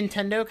think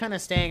Nintendo kind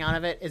of staying out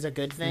of it is a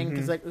good thing,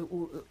 because like,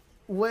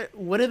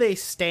 what do they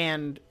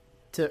stand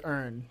to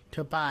earn,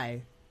 to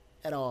buy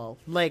at all?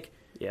 Like,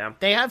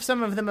 they have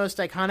some of the most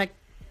iconic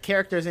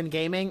characters in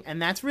gaming,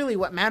 and that's really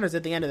what matters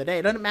at the end of the day.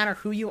 It doesn't matter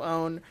who you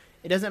own.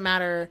 It doesn't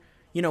matter,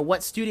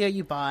 what studio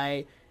you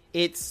buy.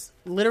 It's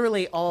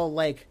literally all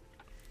like,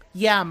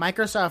 yeah,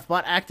 Microsoft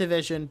bought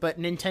Activision, but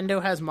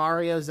Nintendo has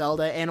Mario,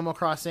 Zelda, Animal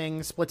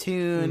Crossing,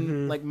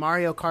 Splatoon, like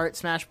Mario Kart,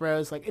 Smash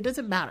Bros. Like, it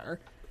doesn't matter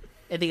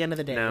at the end of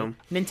the day. No.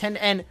 Nintendo,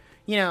 and,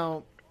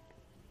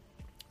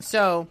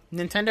 so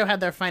Nintendo had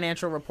their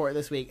financial report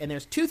this week, and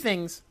there's 2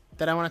 things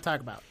that I want to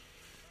talk about.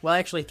 Well,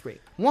 actually 3.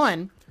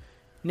 1,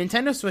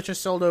 Nintendo Switch has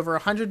sold over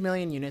 100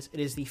 million units. It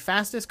is the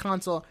fastest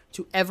console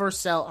to ever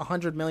sell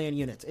 100 million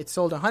units. It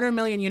sold 100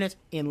 million units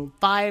in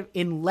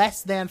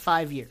less than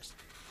 5 years,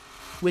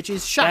 which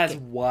is shocking.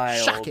 That's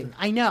wild. Shocking.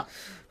 I know.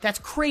 That's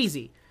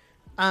crazy.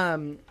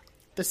 The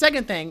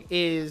second thing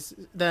is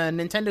the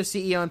Nintendo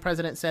CEO and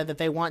president said that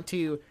they want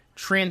to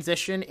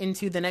transition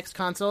into the next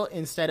console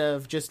instead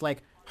of just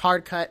like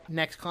hard cut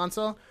next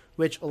console,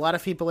 which a lot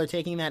of people are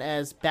taking that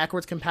as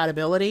backwards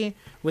compatibility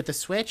with the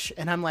Switch.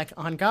 And I'm like,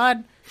 on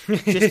God,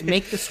 just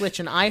make the Switch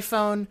an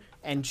iPhone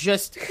and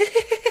just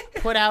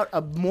put out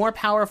a more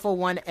powerful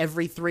one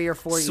every 3 or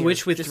 4 years.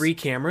 Switch with 3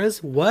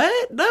 cameras?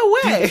 What? No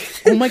way.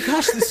 Oh my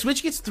gosh, the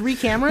Switch gets 3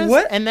 cameras?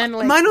 What? And then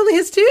like, mine only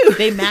has 2.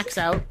 They max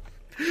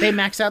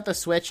out the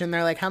Switch, and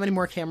they're like, how many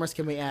more cameras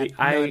can we add?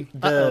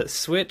 The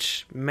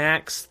Switch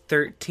Max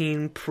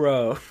 13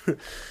 Pro,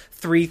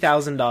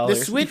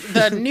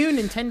 $3,000. The new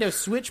Nintendo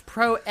Switch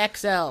Pro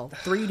XL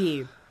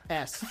 3DS.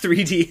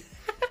 3D.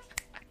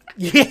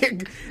 Yeah,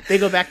 they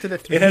go back to the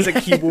 3D. It has a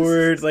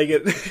keyboard. Like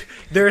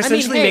they're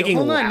essentially making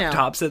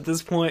laptops at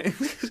this point.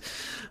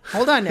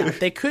 Hold on now.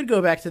 They could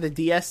go back to the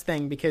DS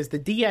thing, because the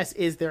DS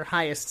is their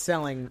highest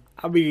selling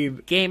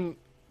game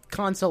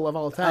console of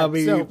all time.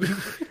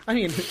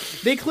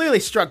 They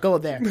clearly struck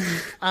gold there.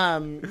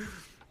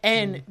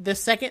 And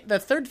the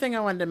third thing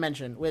I wanted to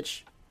mention,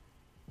 which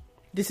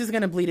this is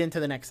going to bleed into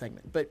the next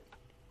segment, but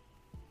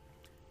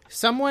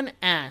someone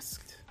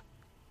asked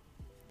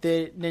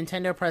the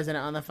Nintendo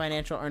president on the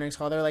financial earnings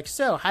call, they're like,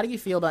 so how do you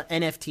feel about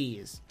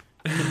NFTs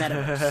in the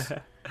metaverse?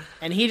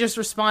 And he just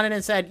responded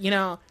and said,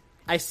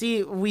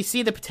 we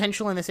see the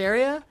potential in this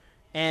area,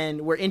 and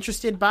we're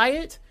interested by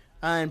it,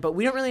 but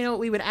we don't really know what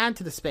we would add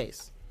to the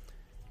space.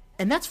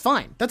 And that's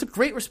fine. That's a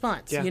great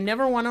response. Yeah. You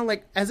never want to,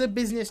 like, as a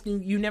business,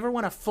 you never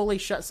want to fully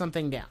shut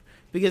something down.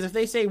 Because if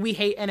they say, we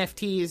hate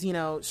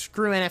NFTs,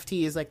 screw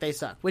NFTs, like, they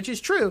suck. Which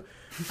is true.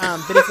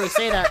 But if they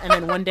say that, and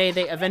then one day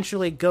they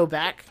eventually go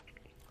back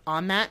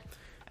on that,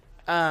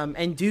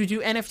 and do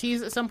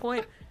NFTs at some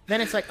point, then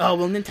it's like, oh,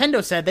 well,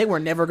 Nintendo said they were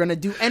never going to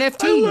do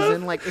NFTs,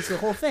 and like it's the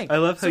whole thing. I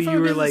love how you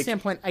were like, I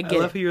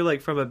love how you were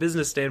like, from a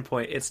business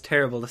standpoint, it's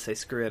terrible to say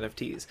screw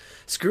NFTs.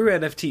 Screw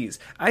NFTs.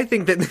 I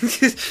think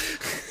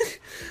that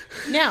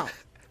now,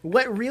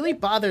 what really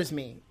bothers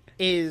me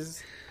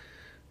is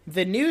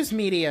the news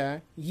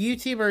media,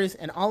 YouTubers,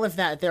 and all of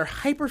that, their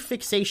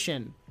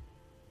hyperfixation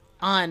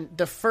on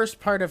the first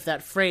part of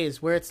that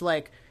phrase where it's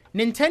like,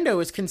 Nintendo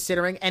is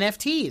considering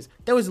NFTs.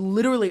 That was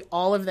literally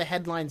all of the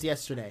headlines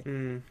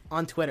yesterday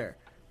on Twitter.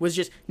 Was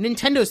just,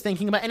 Nintendo's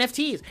thinking about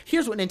NFTs.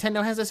 Here's what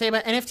Nintendo has to say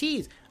about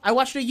NFTs. I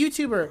watched a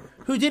YouTuber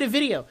who did a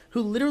video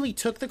who literally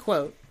took the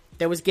quote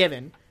that was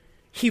given.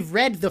 He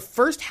read the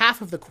first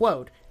half of the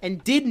quote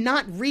and did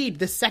not read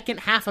the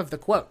second half of the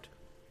quote.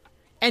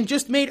 And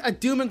just made a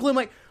doom and gloom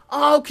like,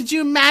 oh, could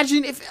you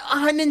imagine if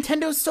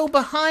Nintendo's so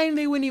behind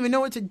they wouldn't even know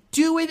what to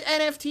do with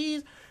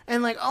NFTs?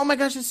 And like, oh my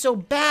gosh, it's so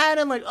bad.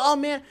 And like, oh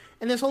man.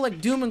 And this whole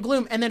like doom and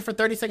gloom. And then for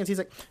 30 seconds, he's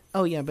like,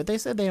 oh yeah, but they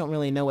said they don't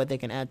really know what they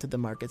can add to the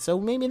market. So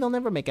maybe they'll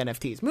never make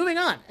NFTs. Moving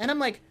on. And I'm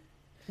like,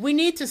 we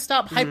need to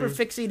stop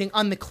hyperfixating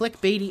on the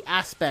clickbaity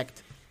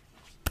aspect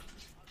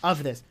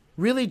of this.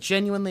 Really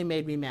genuinely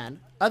made me mad.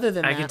 Other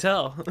than that, I can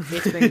tell.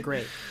 It's been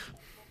great.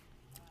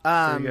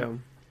 There you go.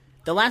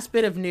 The last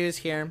bit of news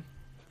here,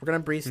 we're going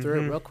to breeze through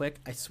it real quick.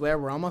 I swear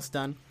we're almost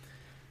done.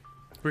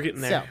 We're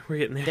getting there. So, we're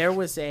getting there. There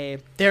was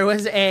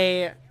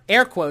a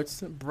air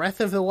quotes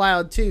Breath of the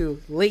Wild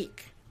 2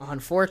 leak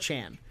on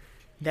 4chan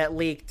that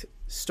leaked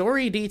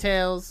story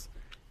details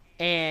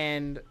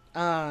and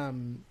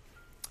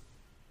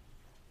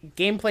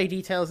gameplay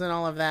details and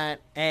all of that.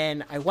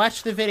 And I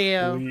watched the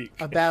video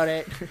about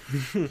it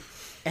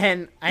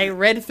and I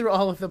read through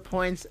all of the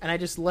points and I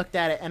just looked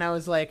at it and I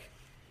was like,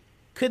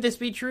 could this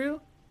be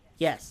true?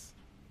 Yes.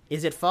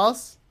 Is it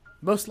false?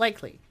 Most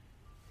likely.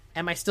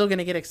 Am I still going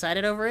to get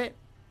excited over it?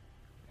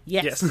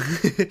 Yes.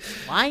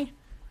 Why?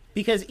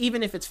 Because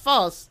even if it's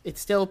false,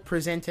 it's still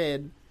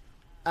presented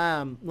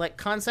like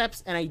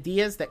concepts and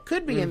ideas that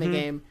could be in the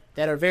game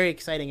that are very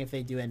exciting if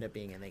they do end up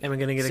being in the game. Am I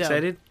going to get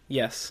excited?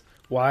 Yes.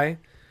 Why?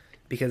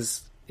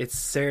 Because it's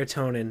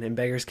serotonin and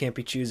beggars can't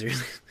be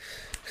choosers.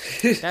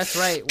 That's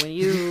right. When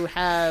you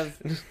have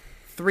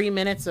 3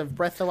 minutes of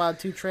Breath of the Wild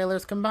 2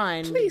 trailers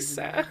combined. Please,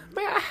 sir,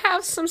 may I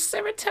have some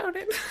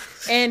serotonin?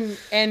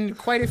 and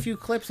quite a few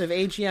clips of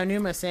Eiji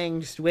Aonuma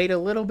saying, just wait a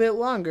little bit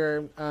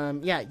longer.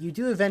 Yeah, you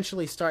do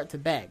eventually start to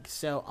beg.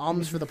 So,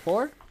 alms for the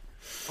poor?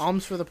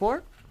 Alms for the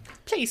poor?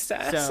 Please,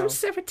 sir, some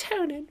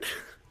serotonin.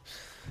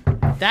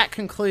 That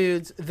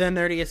concludes the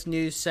nerdiest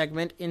news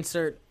segment.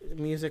 Insert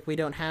music we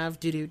don't have.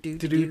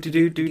 Acapella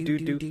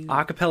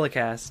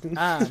cast.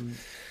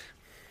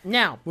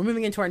 Now, we're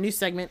moving into our new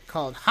segment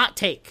called Hot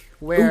Take,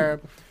 where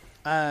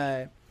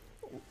per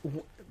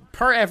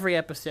every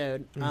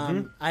episode,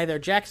 either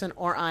Jackson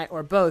or I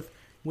or both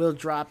will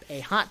drop a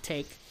hot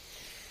take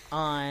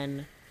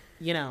on,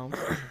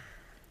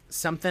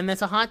 something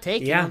that's a hot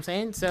take. You know what I'm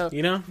saying? So,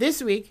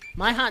 this week,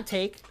 my hot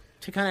take,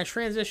 to kind of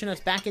transition us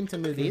back into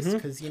movies,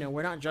 because,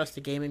 we're not just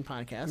a gaming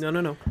podcast.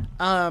 No.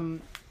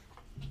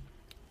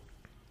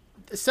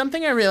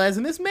 Something I realized,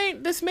 and this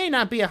may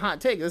not be a hot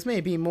take. This may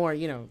be more,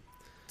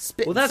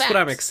 well, that's what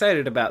I'm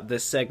excited about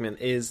this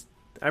segment is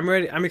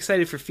I'm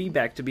excited for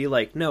feedback to be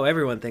like, no,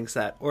 everyone thinks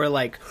that. Or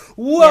like,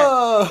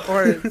 whoa! Yeah.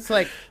 Or it's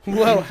like,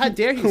 whoa, how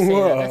dare you say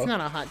that? That's not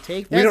a hot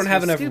take. That's we don't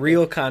have enough stupid.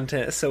 Real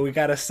content, so we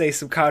gotta say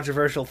some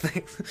controversial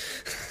things.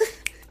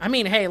 I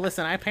mean, hey,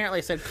 listen, I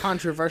apparently said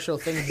controversial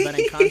things about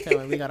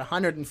Encanto, and we got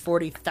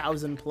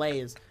 140,000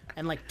 plays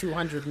and like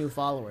 200 new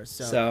followers.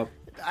 So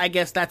I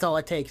guess that's all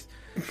it takes.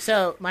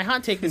 So my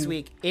hot take this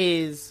week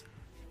is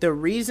the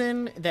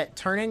reason that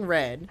Turning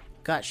Red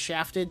got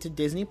shafted to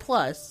Disney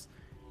Plus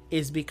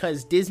is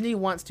because Disney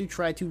wants to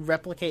try to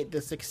replicate the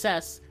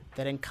success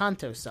that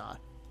Encanto saw.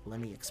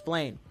 Let me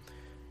explain.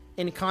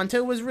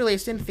 Encanto was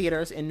released in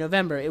theaters in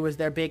November. It was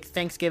their big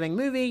Thanksgiving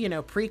movie.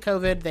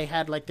 Pre-COVID, they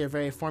had like their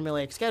very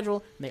formulaic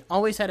schedule. And they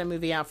always had a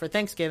movie out for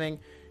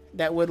Thanksgiving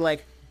that would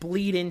like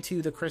bleed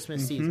into the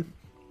Christmas season.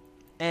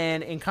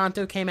 And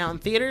Encanto came out in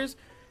theaters,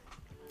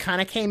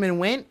 kind of came and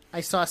went.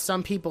 I saw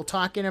some people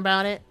talking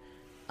about it.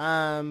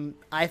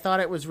 I thought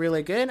it was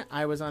really good.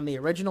 I was on the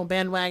original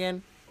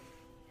bandwagon,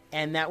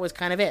 and that was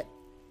kind of it.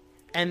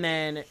 And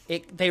then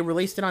they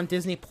released it on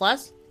Disney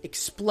Plus,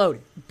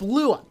 exploded,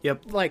 blew up.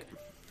 Yep. Like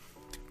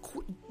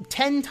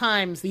 10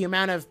 times the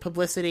amount of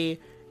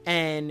publicity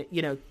and,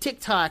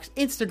 TikToks,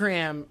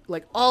 Instagram,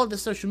 like all of the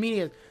social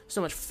media,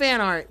 so much fan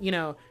art,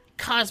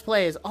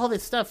 cosplays, all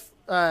this stuff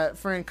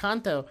for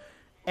Encanto.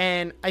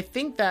 And I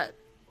think that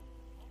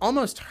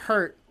almost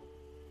hurt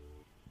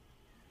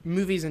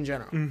movies in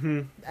general.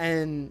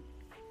 And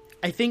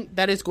I think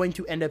that is going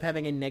to end up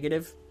having a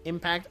negative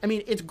impact. I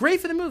mean, it's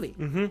great for the movie.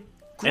 And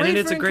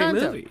it's a great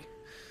movie.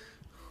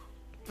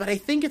 But I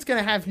think it's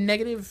going to have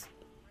negative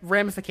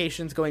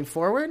ramifications going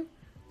forward.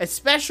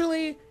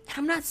 Especially, and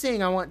I'm not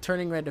saying I want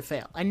Turning Red to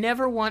fail. I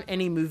never want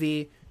any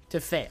movie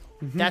to fail.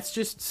 That's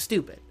just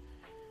stupid.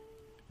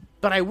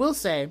 But I will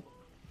say,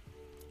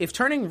 if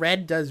Turning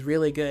Red does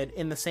really good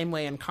in the same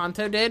way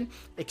Encanto did,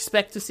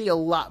 expect to see a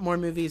lot more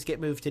movies get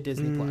moved to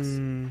Disney Plus.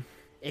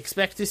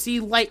 Expect to see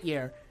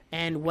Lightyear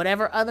and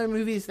whatever other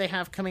movies they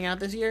have coming out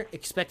this year,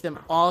 expect them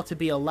all to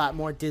be a lot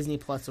more Disney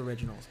Plus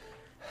originals.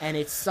 And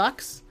it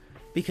sucks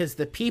because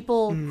the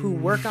people who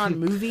work on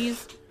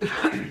movies,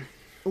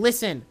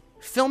 listen,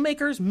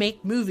 filmmakers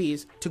make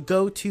movies to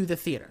go to the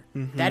theater.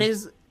 That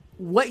is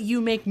what you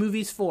make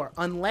movies for,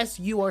 unless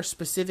you are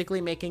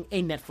specifically making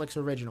a Netflix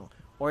original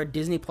or a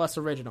Disney Plus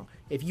original.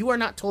 If you are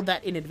not told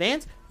that in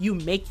advance, you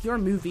make your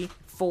movie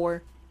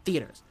for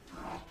theaters.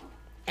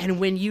 And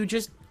when you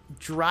just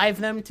drive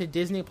them to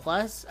Disney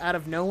Plus out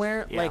of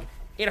nowhere, like,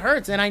 it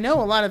hurts. And I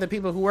know a lot of the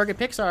people who work at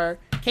Pixar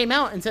came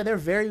out and said they're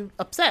very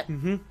upset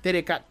that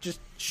it got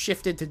just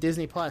shifted to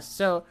Disney Plus.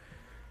 So,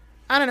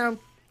 I don't know.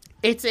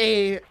 It's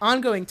a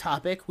ongoing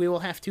topic. We will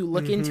have to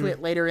look into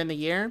it later in the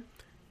year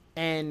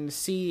and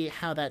see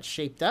how that's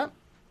shaped up.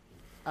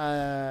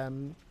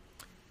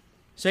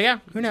 So yeah,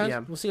 who knows? Yeah.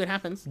 We'll see what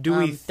happens.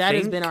 That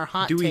has been our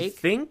hot take. Do we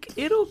think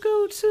it'll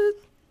go to...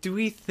 Do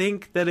we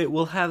think that it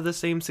will have the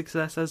same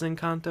success as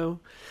Encanto?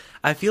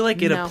 I feel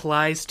like it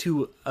applies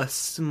to a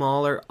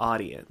smaller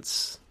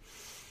audience.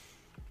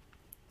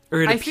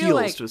 Or it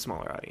appeals to a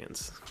smaller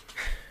audience.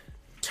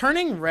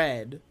 Turning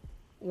Red,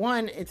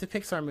 one, it's a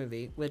Pixar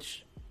movie,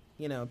 which,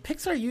 you know,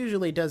 Pixar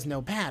usually does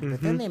no bad,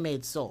 but then they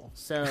made Soul.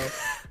 So,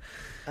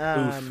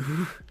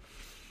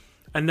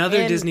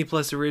 another Disney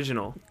Plus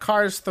original.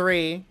 Cars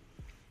 3.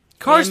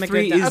 Cars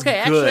 3 is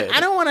okay, good. Actually,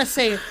 I don't want to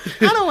say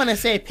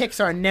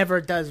Pixar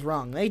never does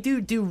wrong. They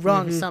do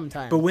wrong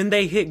sometimes. But when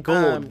they hit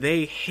gold,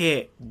 they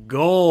hit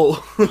gold.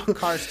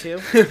 Cars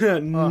 2?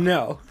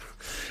 No.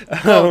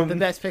 The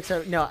best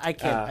Pixar. No, I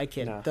kid. I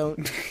kid. No.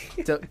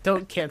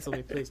 Don't cancel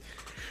me, please.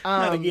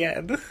 Not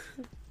again.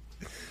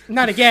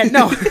 Not again.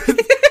 No.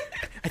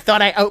 I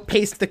thought I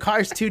outpaced the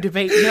Cars 2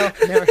 debate. No,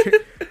 never.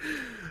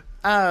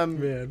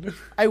 Man.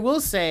 I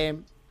will say,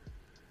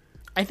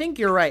 I think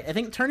you're right. I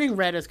think Turning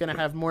Red is going to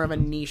have more of a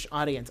niche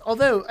audience.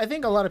 Although, I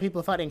think a lot of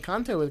people thought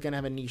Encanto was going to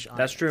have a niche audience.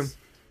 That's true.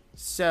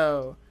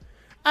 So,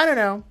 I don't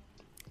know.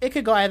 It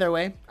could go either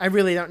way. I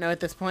really don't know at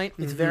this point.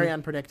 It's very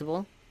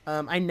unpredictable.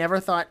 I never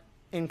thought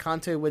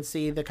Encanto would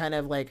see the kind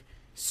of, like,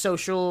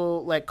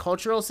 social, like,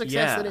 cultural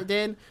success that it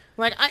did.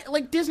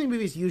 Like Disney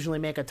movies usually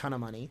make a ton of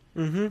money.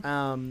 But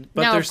now,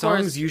 their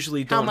songs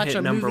usually don't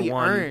hit number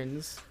one.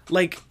 Earns.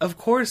 Like, of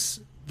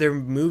course, their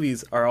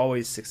movies are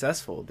always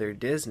successful. They're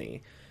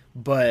Disney.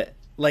 But,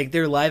 like,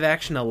 their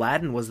live-action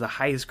Aladdin was the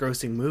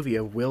highest-grossing movie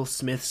of Will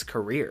Smith's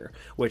career,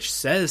 which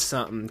says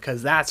something,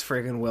 because that's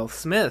friggin' Will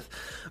Smith.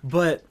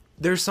 But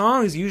their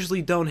songs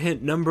usually don't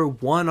hit number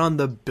one on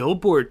the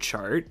Billboard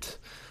chart.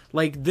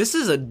 Like, this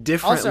is a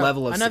different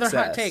level of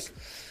success.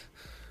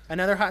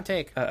 Another hot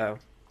take. Uh-oh.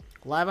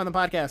 Live on the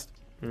podcast.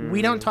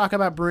 We Don't Talk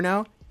About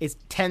Bruno is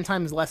 10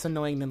 times less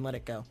annoying than Let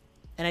It Go.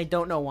 And I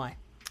don't know why.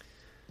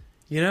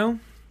 You know?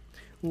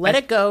 Let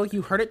It Go,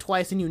 you heard it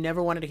twice and you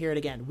never wanted to hear it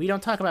again. We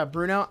Don't Talk About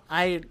Bruno,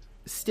 I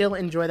still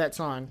enjoy that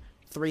song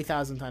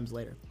 3,000 times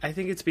later. I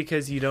think it's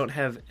because you don't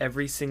have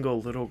every single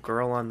little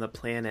girl on the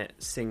planet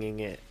singing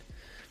it.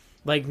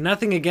 Like,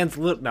 nothing against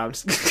little... No, I'm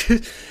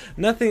just...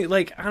 nothing,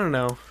 like, I don't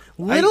know.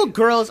 Little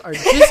girls are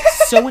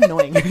just so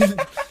annoying.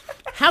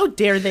 How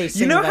dare they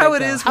sing You know how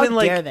it is when,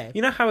 like... They?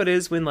 You know how it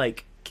is when,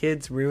 like,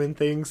 kids ruin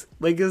things?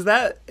 Like, is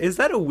that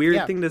a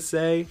weird thing to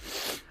say?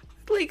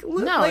 Like,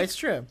 no, like, it's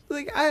true.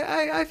 Like,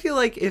 I feel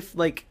like if,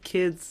 like,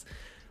 kids,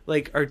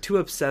 like, are too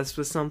obsessed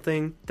with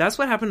something, that's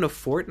what happened to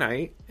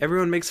Fortnite.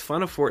 Everyone makes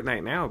fun of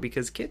Fortnite now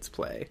because kids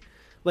play.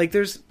 Like,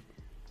 there's...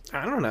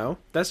 I don't know.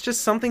 That's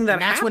just something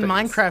that happens. That's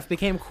when Minecraft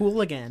became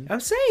cool again. I'm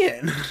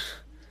saying.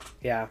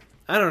 Yeah.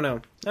 I don't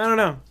know.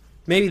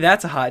 Maybe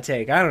that's a hot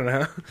take. I don't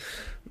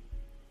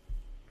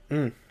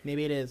know.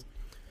 Maybe it is.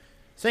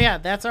 So yeah,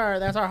 that's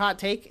our hot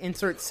take.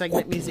 Insert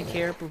segment music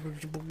here.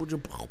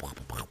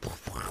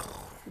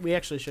 We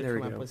actually should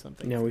come up with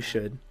something. No, we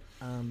should.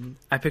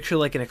 I picture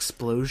like an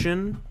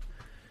explosion,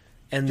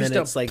 and then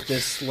it's like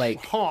this,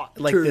 like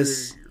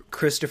this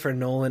Christopher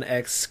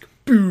Nolan-esque.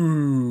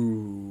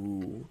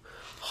 Boo.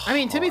 I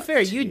mean, to be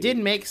fair, you did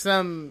make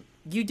some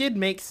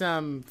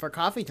for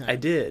Coffee Time. I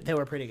did. They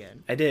were pretty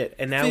good. I did.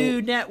 And now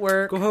Food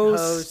Network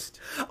host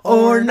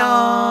or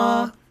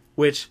nah.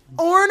 Which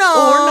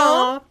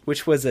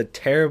was a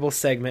terrible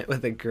segment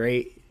with a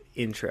great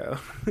intro.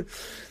 No,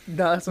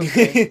 that's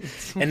okay.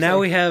 And now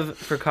we have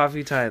for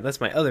Coffee Time.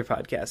 That's my other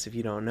podcast. If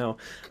you don't know,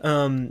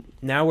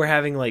 now we're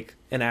having like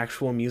an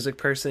actual music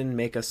person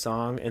make a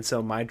song, and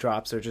so my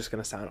drops are just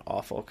going to sound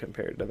awful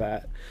compared to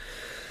that.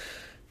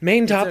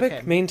 Main topic?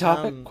 Okay. Main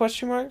topic?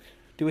 Question mark?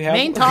 Do we have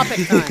main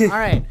topic time? All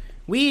right.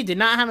 We did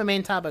not have a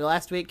main topic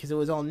last week because it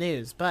was all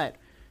news, but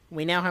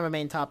we now have a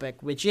main topic,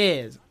 which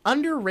is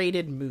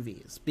underrated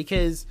movies.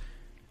 Because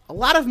a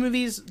lot of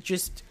movies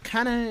just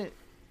kind of,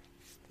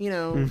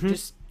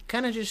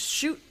 just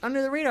shoot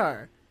under the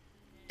radar,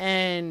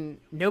 and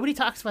nobody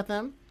talks about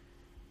them.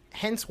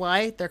 Hence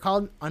why they're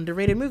called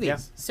underrated movies. Yeah.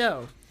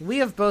 So we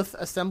have both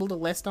assembled a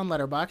list on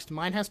Letterboxd.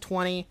 Mine has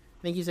 20. I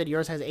think you said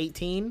yours has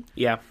 18.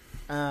 Yeah.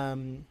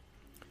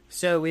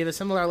 So we have a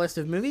similar list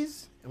of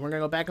movies, and we're going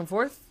to go back and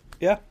forth.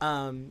 Yeah.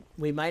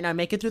 We might not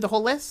make it through the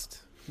whole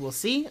list. We'll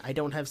see. I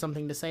don't have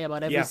something to say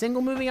about every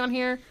single movie on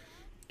here.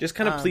 Just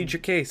kind of plead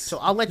your case. So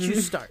I'll let you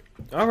start.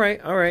 All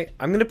right.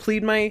 I'm gonna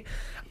plead my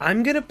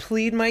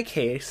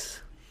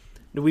case.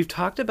 We've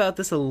talked about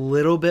this a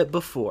little bit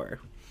before.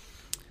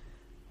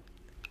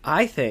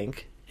 I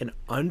think an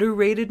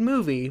underrated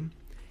movie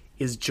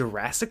is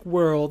Jurassic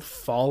World: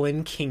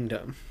 Fallen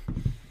Kingdom,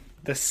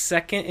 the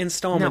second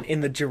installment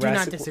in the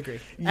Jurassic. Do not disagree.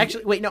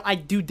 Actually, wait, no, I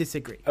do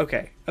disagree.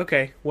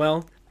 Okay.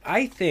 Well,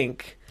 I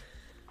think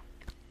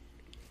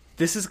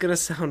this is gonna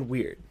sound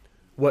weird.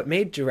 What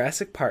made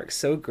Jurassic Park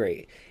so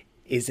great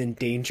is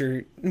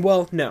Endangering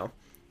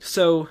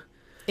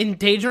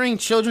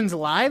children's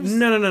lives?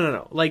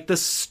 No. Like the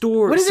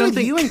story. What is it with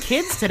you and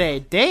kids today?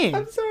 Dang.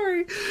 I'm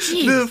sorry.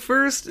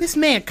 Jeez. This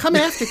man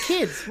coming after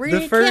kids. We're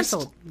getting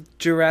canceled.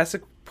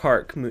 Jurassic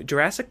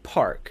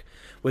Park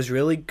was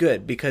really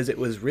good because it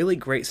was really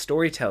great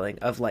storytelling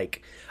of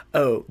like,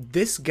 oh,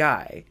 this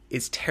guy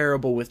is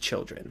terrible with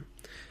children.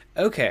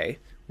 Okay,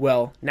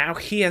 well, now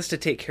he has to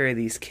take care of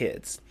these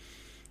kids.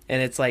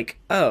 And it's like,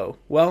 oh,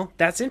 well,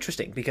 that's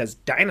interesting because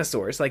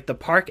dinosaurs, like the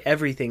park,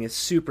 everything is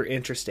super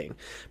interesting.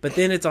 But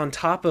then it's on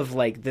top of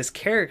like this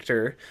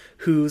character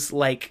who's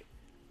like,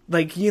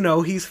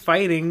 he's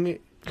fighting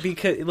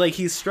because like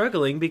he's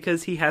struggling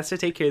because he has to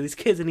take care of these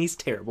kids and he's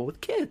terrible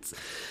with kids.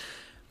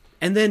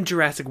 And then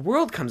Jurassic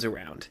World comes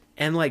around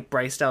and like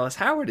Bryce Dallas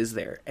Howard is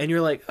there. And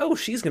you're like, oh,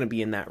 she's going to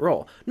be in that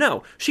role.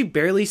 No, she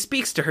barely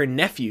speaks to her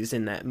nephews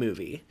in that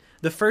movie.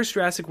 The first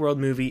Jurassic World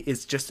movie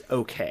is just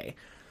okay.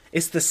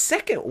 It's the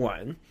second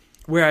one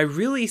where I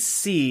really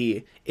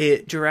see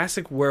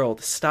Jurassic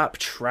World stop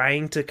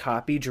trying to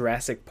copy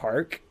Jurassic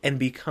Park and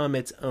become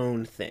its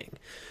own thing.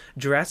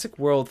 Jurassic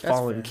World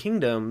Fallen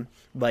Kingdom,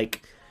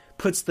 like,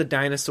 puts the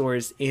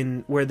dinosaurs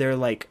in where they're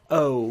like,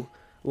 oh,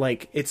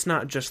 like, it's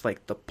not just,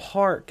 like, the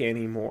park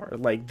anymore.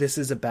 Like, this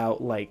is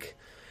about, like,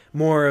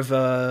 more of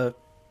a...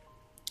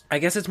 I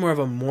guess it's more of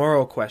a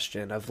moral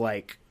question of,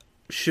 like,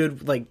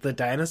 should, like, the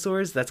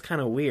dinosaurs, that's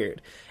kind of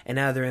weird. And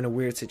now they're in a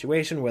weird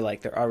situation where,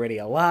 like, they're already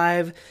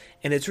alive,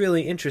 and it's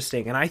really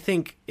interesting. And I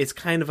think it's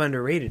kind of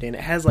underrated, and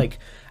it has, like,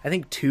 I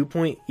think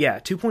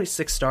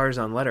 2.6 stars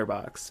on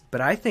Letterboxd. But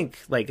I think,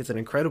 like, it's an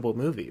incredible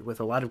movie with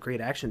a lot of great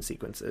action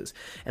sequences.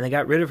 And they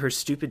got rid of her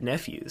stupid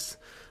nephews.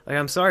 Like,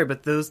 I'm sorry,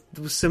 but those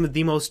some of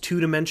the most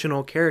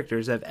two-dimensional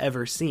characters I've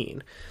ever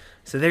seen.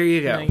 So there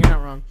you go. No, you're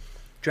not wrong.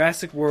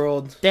 Jurassic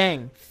World.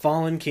 Dang.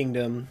 Fallen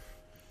Kingdom.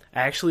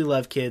 I actually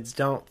love kids.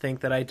 Don't think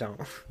that I don't.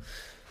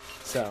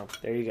 So,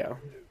 there you go.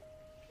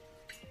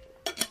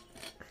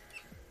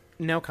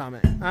 No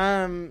comment.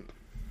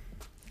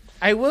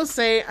 I will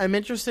say I'm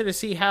interested to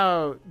see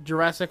how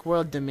Jurassic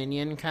World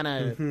Dominion kind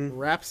of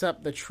wraps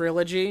up the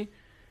trilogy.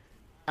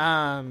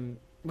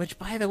 Which,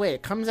 by the way,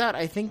 it comes out,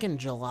 I think, in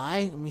July,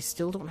 and we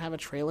still don't have a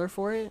trailer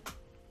for it.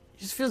 It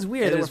just feels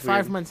weird that we're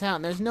 5 months out,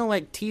 and there's no,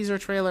 like, teaser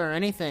trailer or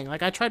anything.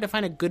 Like, I tried to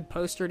find a good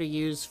poster to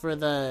use for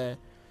the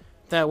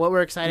what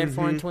we're excited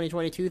for in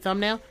 2022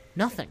 thumbnail.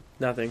 Nothing.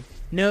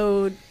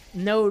 No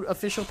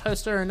official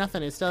poster or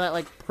nothing. It's still that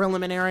like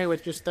preliminary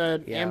with just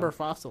the amber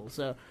fossil.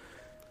 So,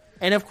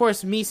 and of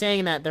course, me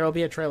saying that there will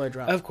be a trailer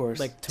drop. Of course,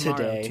 like tomorrow,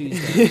 today.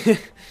 Tuesday.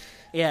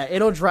 Yeah,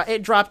 it'll drop.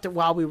 It dropped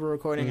while we were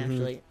recording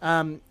actually.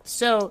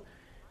 So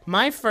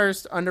my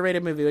first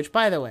underrated movie, which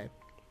by the way,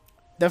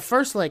 the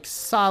first like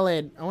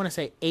solid, I want to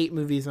say 8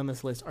 movies on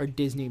this list are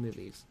Disney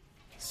movies.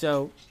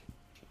 So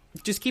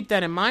just keep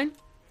that in mind.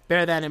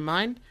 Bear that in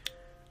mind.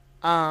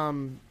 My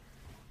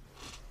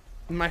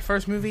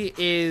first movie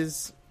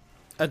is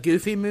a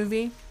Goofy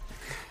movie.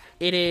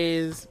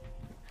 I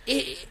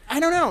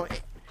don't know.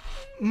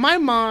 My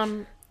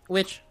mom,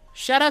 which,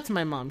 shout out to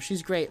my mom.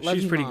 She's great. Love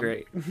She's you, pretty Mom.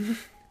 great.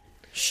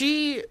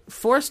 She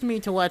forced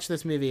me to watch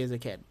this movie as a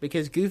kid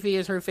because Goofy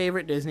is her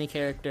favorite Disney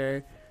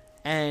character.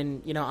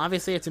 And,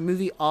 obviously it's a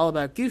movie all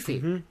about Goofy.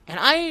 And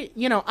I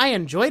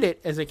enjoyed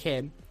it as a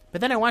kid. But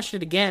then I watched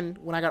it again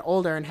when I got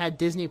older and had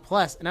Disney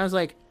Plus. And I was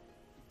like,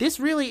 this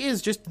really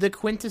is just the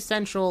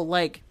quintessential,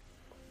 like,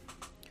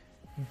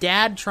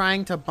 dad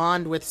trying to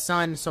bond with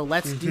son, so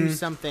let's do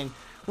something.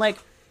 Like,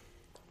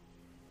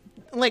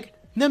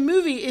 the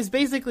movie is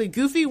basically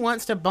Goofy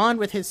wants to bond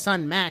with his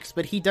son Max,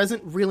 but he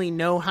doesn't really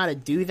know how to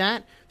do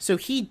that, so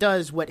he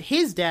does what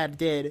his dad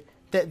did,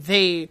 that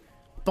they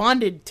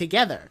bonded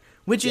together.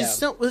 Which is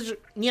so,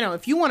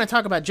 if you want to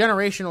talk about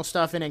generational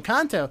stuff in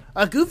Encanto,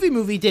 a Goofy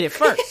movie did it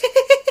first.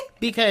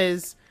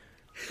 Because,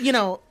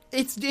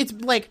 it's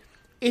like...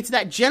 It's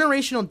that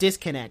generational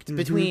disconnect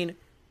between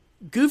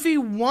Goofy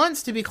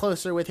wants to be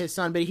closer with his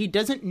son, but he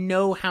doesn't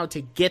know how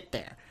to get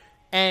there.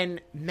 And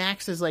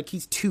Max is like,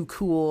 he's too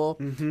cool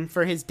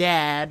for his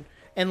dad.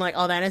 And like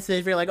all that. And so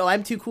you're like, oh,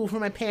 I'm too cool for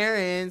my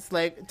parents,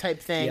 like type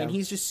thing. Yeah. And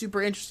he's just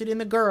super interested in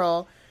the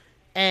girl.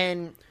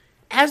 And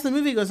as the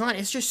movie goes on,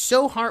 it's just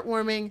so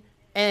heartwarming.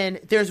 And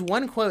there's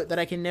one quote that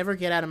I can never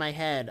get out of my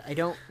head. I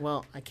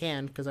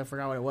can because I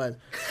forgot what it was.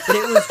 But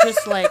it was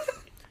just like...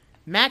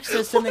 Max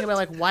says something about,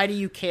 like, why do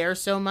you care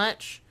so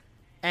much?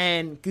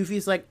 And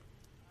Goofy's like,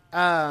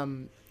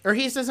 or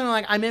he says something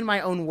like, I'm in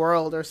my own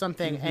world or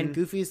something. And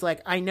Goofy's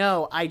like, I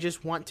know, I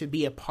just want to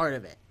be a part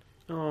of it.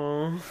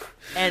 Oh.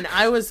 And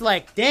I was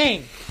like,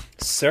 dang.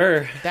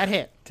 Sir. That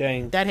hit.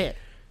 Dang. That hit.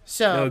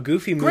 So, no,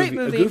 great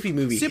movie. A Goofy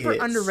movie super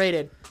hits.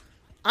 underrated.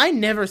 I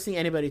never see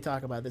anybody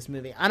talk about this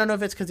movie. I don't know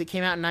if it's because it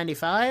came out in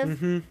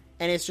 95 and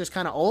it's just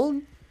kind of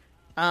old.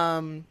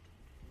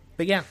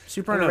 But yeah,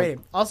 super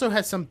underrated. Also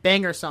has some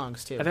banger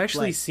songs too. I've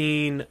actually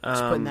seen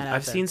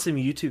I've seen some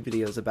YouTube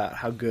videos about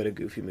how good a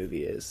Goofy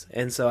movie is.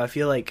 And so I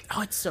feel like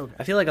it's so good.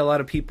 I feel like a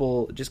lot of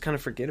people just kind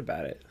of forget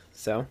about it.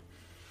 So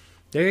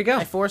there you go.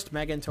 I forced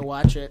Megan to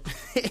watch it.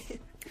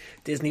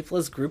 Disney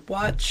Plus group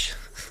watch.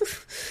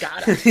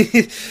 Got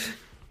it.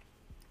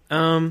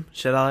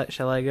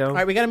 Shall I go? All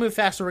right, we got to move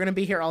faster. We're going to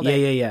be here all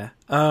day. Yeah.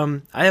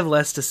 I have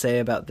less to say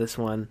about this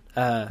one.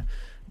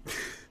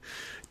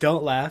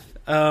 Don't laugh.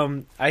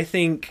 I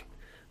think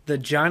the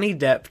Johnny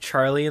Depp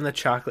Charlie and the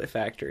Chocolate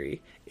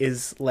Factory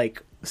is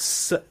like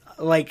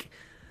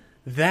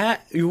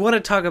that. You want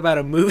to talk about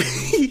a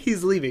movie?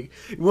 He's leaving.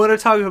 You want to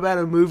talk about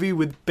a movie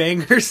with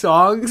banger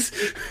songs?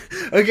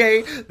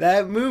 Okay,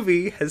 that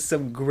movie has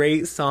some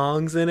great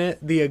songs in it.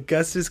 The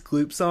Augustus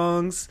Gloop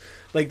songs,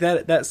 like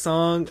that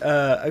song,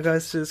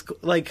 Augustus,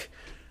 like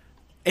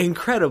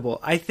incredible.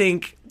 I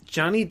think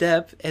Johnny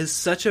Depp is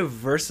such a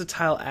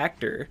versatile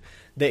actor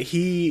that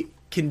he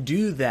can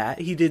do that.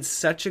 He did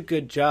such a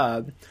good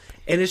job.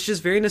 And it's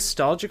just very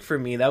nostalgic for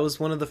me. That was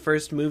one of the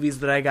first movies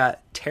that I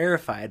got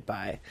terrified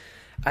by.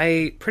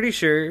 I pretty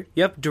sure,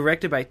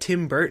 directed by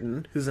Tim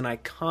Burton, who's an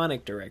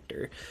iconic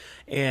director.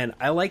 And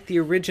I like the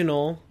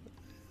original,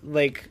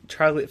 like,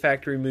 Chocolate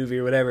Factory movie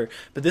or whatever.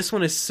 But this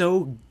one is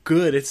so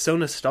good. It's so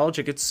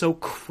nostalgic. It's so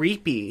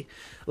creepy.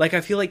 Like,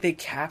 I feel like they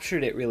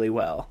captured it really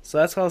well. So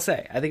that's what I'll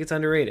say. I think it's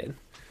underrated.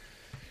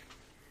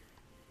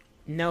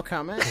 No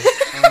comment.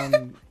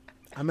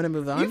 I'm going to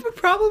move on. You have a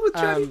problem with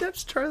Johnny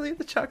Depp's Charlie and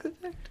the Chocolate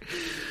Factory?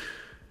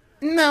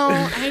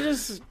 No,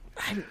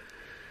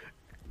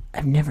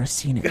 I've never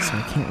seen it, so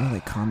I can't really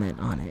comment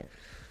on it.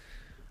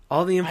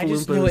 All the Oompa I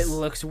just Loompas. know it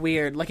looks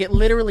weird. Like, it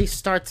literally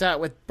starts out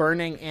with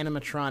burning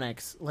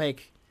animatronics.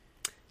 Like,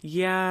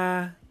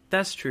 yeah,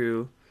 that's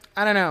true.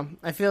 I don't know.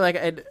 I feel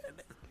like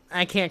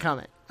I can't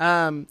comment.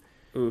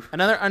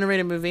 Another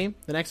underrated movie,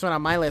 the next one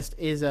on my list,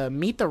 is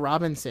Meet the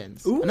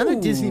Robinsons. Ooh.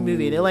 Another Disney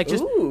movie. They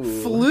just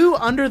flew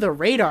under the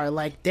radar.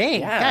 Like,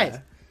 dang, guys,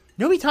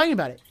 nobody talking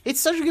about it.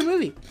 It's such a good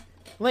movie.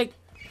 Like,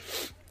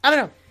 I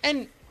don't know.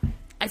 And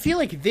I feel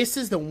like this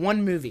is the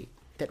one movie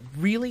that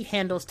really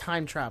handles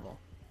time travel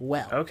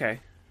well. Okay.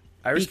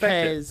 I respect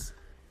it. Because,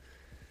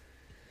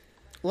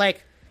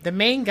 like, the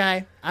main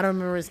guy, I don't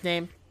remember his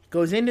name,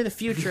 goes into the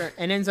future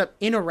and ends up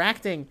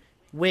interacting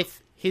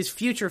with his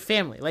future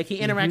family. Like, he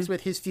interacts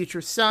with his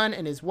future son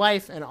and his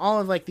wife and all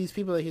of, like, these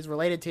people that he's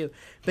related to.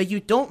 But you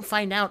don't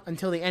find out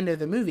until the end of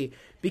the movie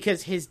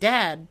because his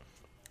dad,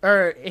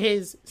 or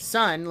his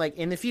son, like,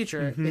 in the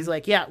future, is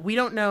like, yeah, we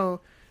don't know.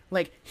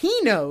 Like,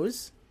 he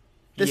knows.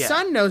 The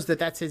son knows that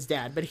that's his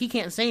dad, but he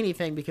can't say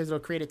anything because it'll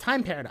create a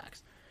time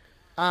paradox.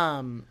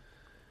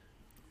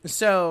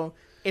 So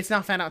it's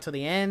not found out till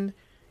the end.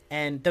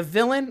 And the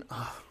villain,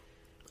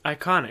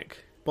 iconic.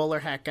 Bowler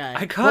hat guy.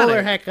 Iconic.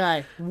 Bowler hat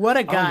guy. What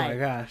a guy. Oh my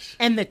gosh.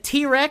 And the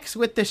T-Rex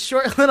with the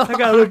short little I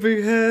got a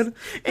big head.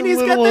 And he's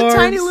got the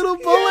tiny little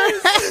bowler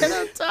hat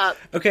on top.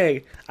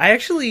 Okay, I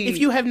actually... If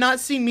you have not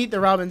seen Meet the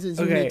Robinsons,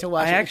 you need to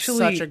watch it. It's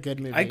such a good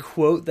movie. I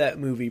quote that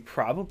movie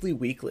probably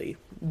weekly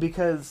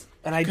because...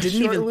 And I didn't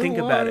short even think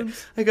little about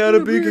arms. it. I got a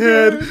big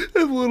head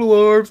and little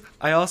arms.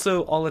 I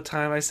also, all the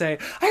time, I say,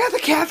 I got the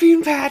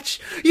caffeine patch.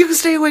 You can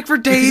stay awake for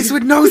days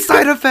with no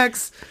side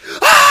effects.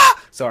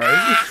 Ah! Sorry.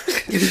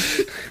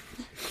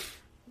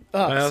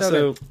 I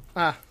also...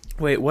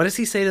 Wait, what does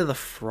he say to the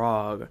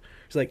frog?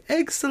 He's like,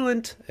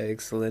 excellent,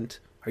 excellent.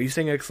 Are you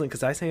saying excellent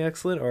because I sang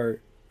excellent, or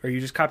are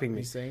you just copying me?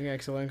 He's saying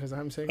excellent because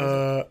I'm saying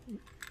excellent.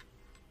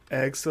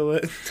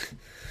 Excellent.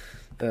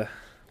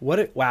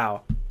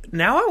 Wow.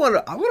 Now I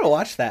want to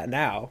watch that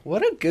now.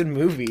 What a good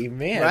movie,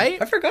 man.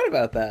 Right? I forgot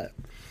about that.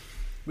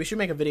 We should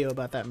make a video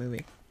about that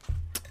movie.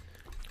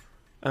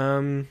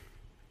 My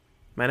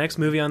next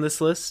movie on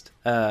this list,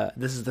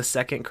 this is the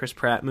second Chris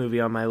Pratt movie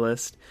on my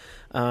list.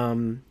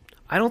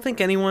 I don't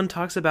think anyone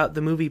talks about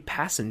the movie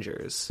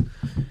Passengers.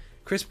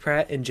 Chris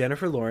Pratt and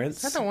Jennifer Lawrence.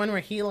 Is that the one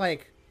where he,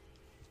 like,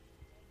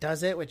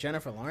 does it with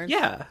Jennifer Lawrence?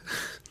 Yeah.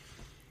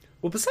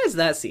 Well, besides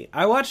that scene,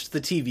 I watched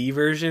the TV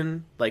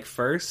version, like,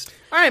 first.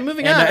 All right,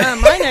 moving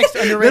on. My next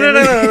underrated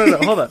No,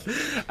 hold on.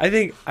 I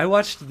think I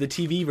watched the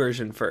TV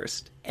version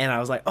first, and I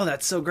was like, oh,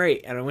 that's so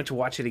great. And I went to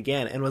watch it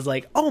again and was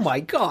like, oh my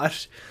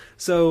gosh.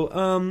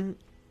 So,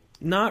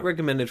 not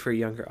recommended for a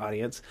younger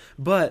audience,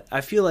 but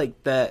I feel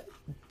like that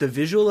the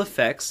visual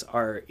effects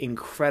are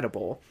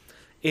incredible.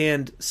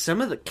 And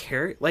some of the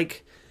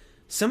characters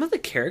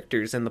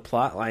and the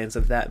plot lines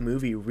of that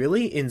movie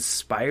really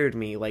inspired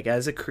me, like,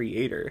 as a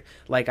creator.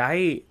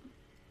 I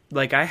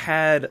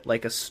had,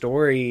 like, a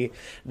story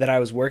that I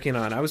was working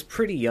on. I was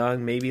pretty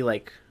young, maybe,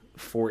 like,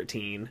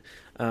 14.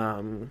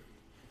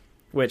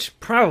 which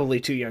probably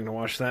too young to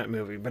watch that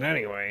movie, but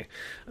anyway.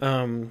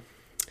 And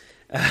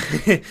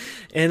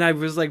I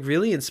was like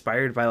really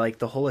inspired by like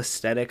the whole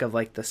aesthetic of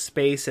like the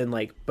space and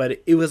like,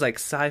 but it was like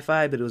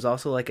sci-fi, but it was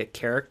also like a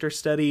character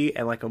study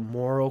and like a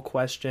moral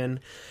question.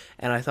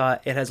 And I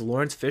thought it has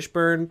Lawrence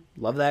Fishburne,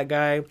 love that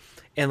guy,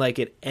 and like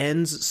it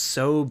ends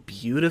so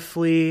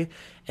beautifully,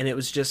 and it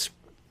was just,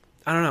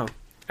 I don't know,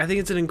 I think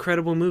it's an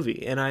incredible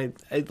movie, and I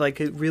like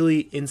it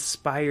really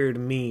inspired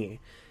me,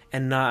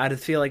 and I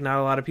feel like not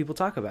a lot of people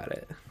talk about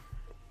it.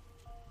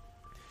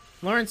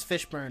 Lawrence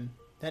Fishburne,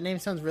 that name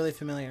sounds really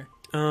familiar.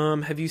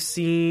 Have you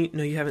seen?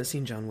 No, you haven't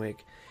seen John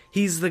Wick.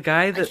 He's the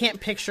guy that I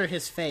can't picture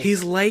his face.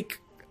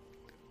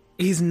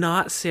 He's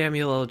not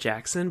Samuel L.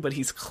 Jackson, but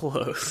he's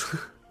close.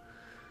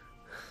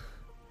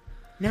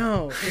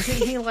 No,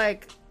 isn't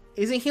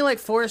he like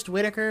Forrest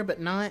Whitaker, but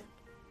not?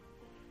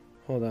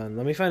 Hold on,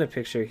 let me find a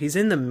picture. He's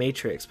in The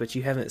Matrix, but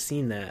you haven't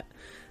seen that.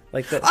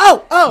 Like the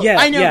yeah,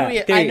 I know yeah, who he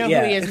is. there, I know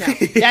who he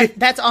is now.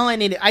 That's all I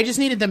needed. I just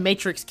needed the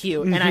Matrix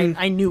cue, and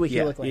I knew what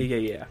he looked like.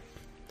 Yeah.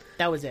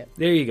 That was it.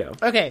 There you go.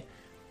 Okay,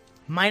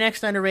 my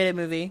next underrated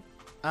movie.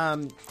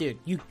 Dude,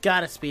 you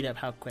gotta speed up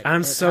how quick.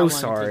 I'm so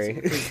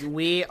sorry.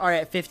 We are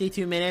at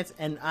 52 minutes,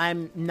 and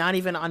I'm not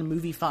even on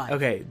movie 5.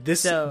 Okay,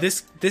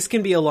 this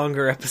can be a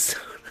longer episode.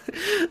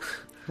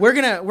 We're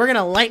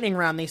gonna lightning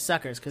round these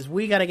suckers because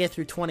we gotta get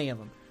through 20 of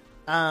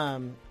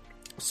them.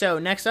 So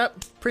next up,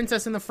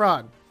 Princess and the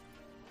Frog.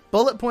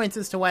 Bullet points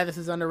as to why this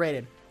is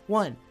underrated.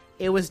 1,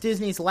 it was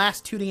Disney's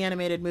last 2D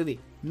animated movie.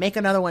 Make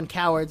another one,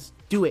 cowards.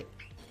 Do it.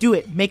 Do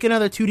it. Make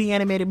another 2D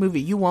animated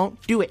movie. You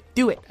won't. Do it.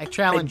 Do it. I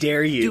challenge you. I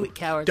dare you. Do it,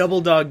 cowards.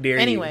 Double dog dare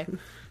anyway, you.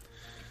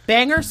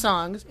 Banger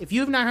songs. If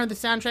you have not heard the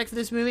soundtrack for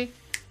this movie,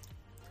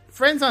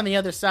 Friends on the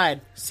Other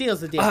Side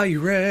seals the deal. Are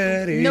you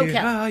ready? No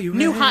cap. Are you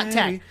New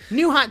ready?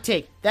 New hot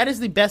take. That is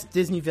the best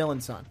Disney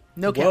villain song.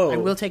 No cap. Whoa. I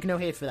will take no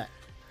hate for that.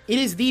 It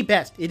is the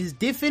best. It is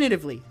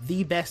definitively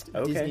the best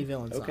Disney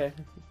villain song. Okay.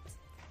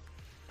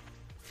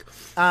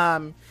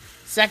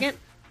 Second,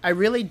 I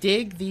really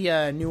dig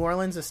the New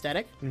Orleans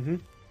aesthetic. Mm-hmm.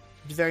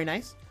 It's very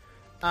nice.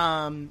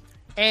 And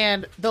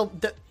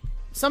the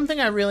something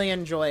I really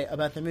enjoy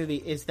about the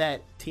movie is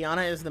that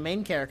Tiana is the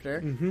main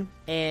character,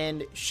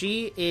 and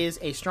she is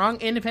a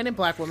strong, independent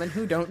black woman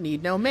who don't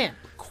need no man.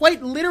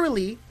 Quite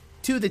literally,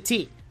 to the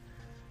T.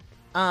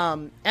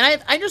 And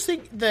I just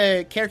think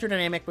the character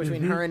dynamic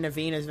between her and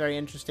Naveen is very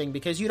interesting,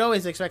 because you'd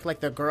always expect like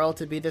the girl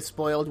to be the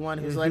spoiled one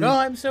who's like, oh,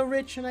 I'm so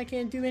rich and I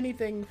can't do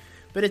anything.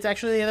 But it's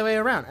actually the other way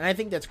around. And I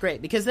think that's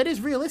great, because that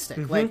is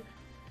realistic. Like,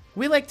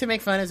 we like to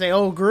make fun and say,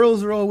 oh,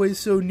 girls are always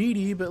so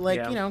needy, but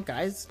like, you know,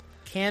 guys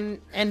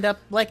can end up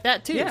like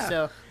that too. Yeah.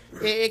 So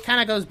it kind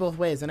of goes both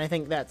ways, and I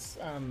think that's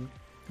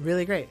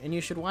really great. And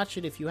you should watch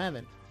it if you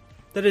haven't.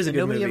 That is a good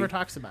movie. Nobody movie. ever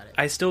talks about it.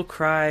 I still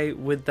cry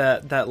with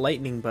that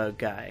lightning bug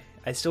guy.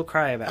 I still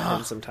cry about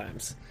him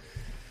sometimes.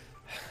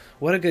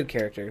 What a good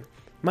character.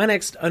 My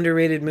next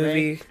underrated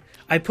movie,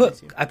 I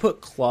put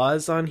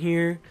Claws on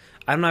here.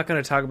 I'm not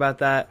going to talk about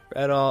that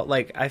at all.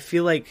 Like, I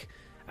feel like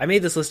I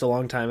made this list a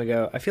long time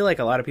ago. I feel like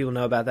a lot of people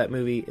know about that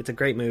movie. It's a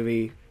great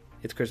movie.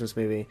 It's a Christmas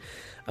movie.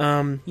 You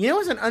know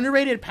what's an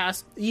underrated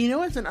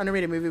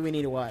movie we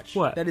need to watch?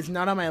 What? That is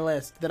not on my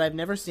list, that I've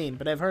never seen,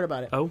 but I've heard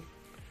about it. Oh?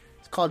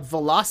 It's called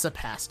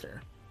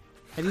Velocipaster.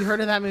 Have you heard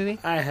of that movie?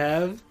 I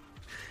have.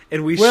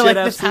 And we Where should like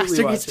the absolutely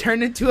pastor watch gets it.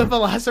 turned into a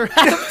velociraptor.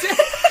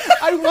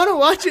 I want to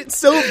watch it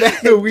so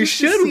bad. No, we just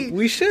to should. see,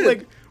 We should.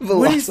 Like,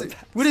 what is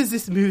Velocipaster.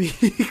 this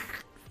movie?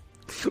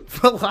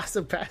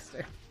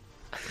 Velocipaster.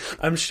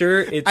 I'm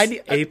sure it's A+.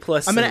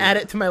 I'm going to add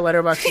it to my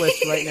letterbox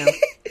list right now.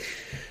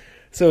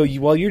 So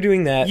while you're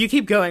doing that, You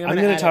keep going. I'm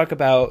going to talk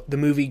about the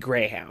movie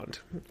Greyhound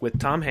with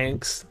Tom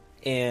Hanks,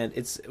 and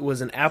it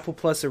was an Apple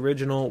Plus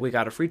original. We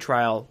got a free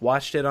trial,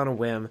 watched it on a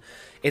whim.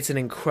 It's an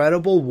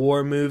incredible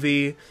war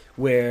movie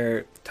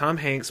where Tom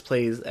Hanks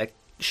plays a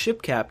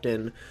ship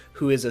captain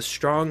who is a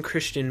strong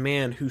Christian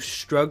man who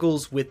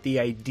struggles with the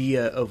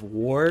idea of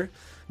war,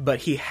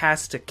 but he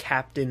has to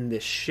captain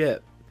this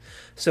ship.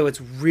 So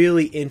it's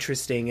really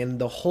interesting,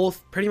 and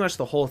pretty much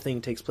the whole thing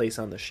takes place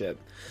on the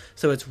ship.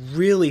 So it's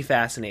really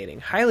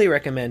fascinating. Highly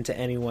recommend to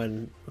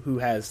anyone who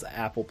has the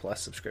Apple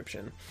Plus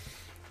subscription.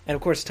 And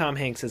of course, Tom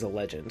Hanks is a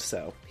legend,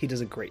 so he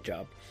does a great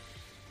job.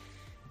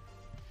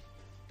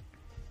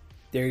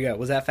 There you go.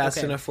 Was that fast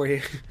enough for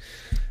you?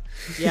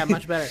 Yeah,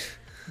 much better.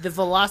 The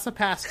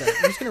Velocipaster.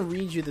 I'm just going to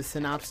read you the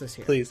synopsis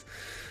here. Please.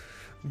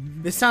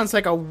 This sounds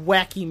like a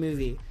wacky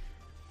movie.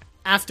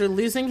 After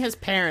losing his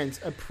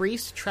parents, a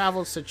priest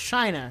travels to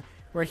China,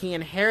 where he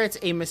inherits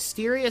a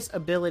mysterious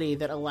ability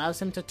that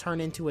allows him to turn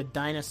into a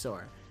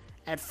dinosaur.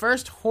 At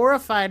first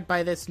horrified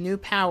by this new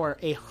power,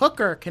 a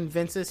hooker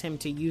convinces him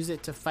to use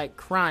it to fight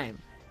crime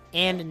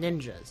and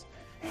ninjas.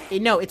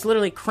 No, it's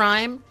literally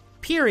crime,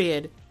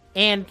 period,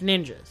 and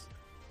ninjas.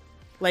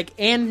 Like,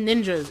 and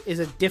ninjas is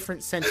a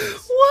different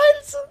sentence.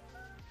 What?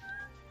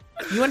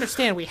 You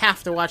understand we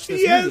have to watch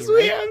this Yes, movie,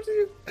 we right? have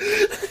to.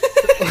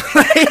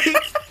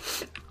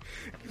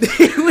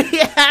 We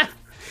have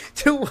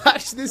to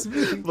watch this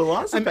movie.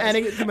 Velocipaster. I'm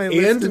adding it to my And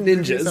list of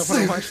movies ninjas. I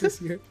want to watch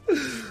this year.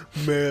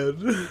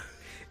 Man.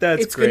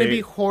 That's it's great. going to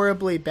be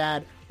horribly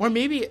bad. Or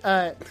maybe,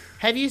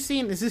 have you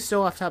seen, this is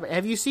so off topic,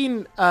 have you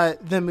seen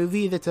the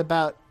movie that's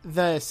about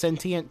the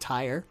sentient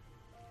tire?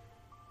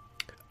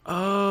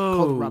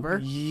 Called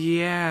Rubber?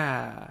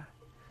 Yeah.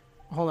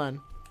 Hold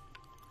on.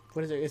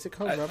 What is it? Is it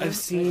called Rubber? I've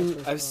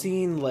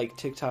seen like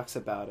TikToks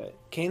about it.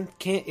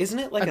 Isn't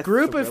it like a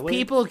group thriller? of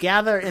people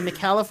gather in the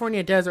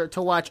California desert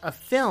to watch a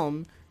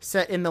film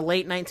set in the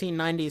late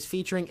 1990s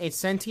featuring a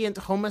sentient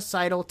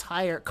homicidal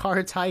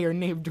car tire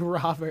named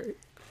Robert.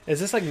 Is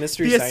this like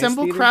Mystery The Science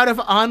assembled Theater? crowd of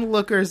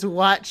onlookers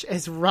watch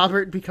as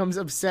Robert becomes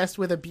obsessed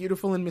with a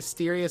beautiful and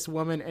mysterious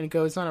woman and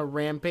goes on a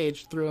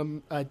rampage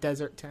through a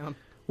desert town.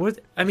 What?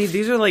 I mean,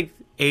 these are like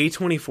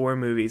A24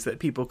 movies that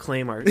people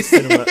claim are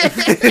cinema.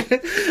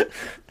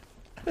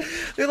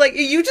 They're like,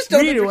 you just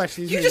don't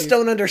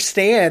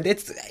understand.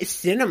 It's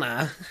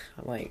cinema.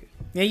 I'm like,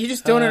 yeah, you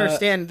just don't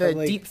understand the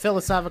deep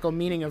philosophical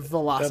meaning of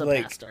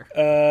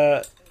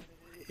Velocipaster.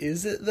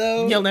 Is it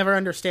though? You'll never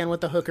understand what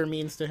the hooker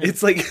means to him.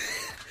 It's like,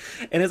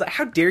 and it's like,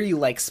 how dare you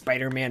like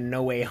Spider-Man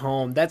No Way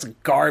Home? That's a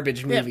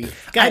garbage movie.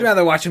 Yeah. I'd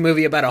rather watch a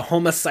movie about a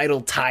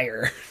homicidal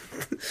tire.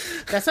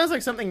 That sounds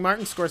like something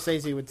Martin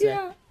Scorsese would say.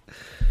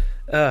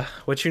 Yeah.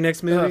 What's your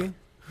next movie?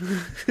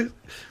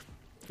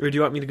 Or do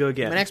you want me to go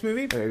again? My next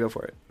movie? Okay, go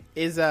for it.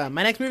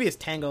 My next movie is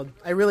Tangled.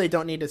 I really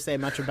don't need to say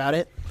much about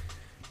it.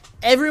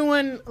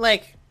 Everyone,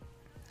 like,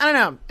 I don't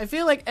know. I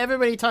feel like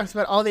everybody talks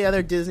about all the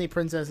other Disney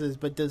princesses,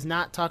 but does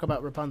not talk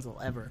about Rapunzel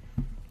ever.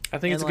 I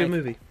think it's a good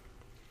movie.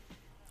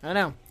 I don't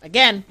know.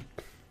 Again,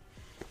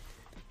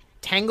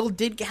 Tangled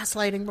did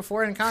gaslighting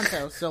before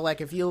Encanto, so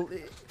like if you,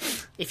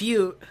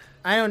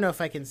 I don't know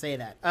if I can say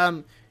that.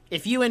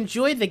 If you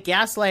enjoyed the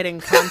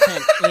gaslighting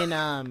content in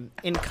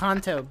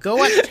Encanto, go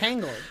watch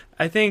Tangled.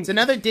 I think it's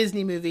another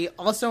Disney movie,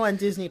 also on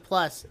Disney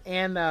Plus,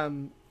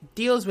 and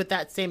deals with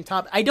that same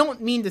topic. I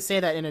don't mean to say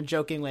that in a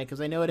joking way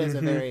because I know it is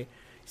a very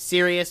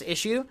serious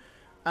issue.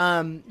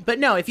 But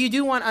no, if you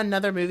do want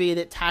another movie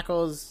that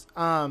tackles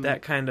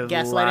that kind of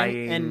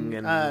gaslighting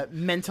and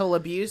mental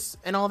abuse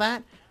and all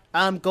that,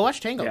 go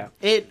watch Tangled.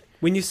 Yeah.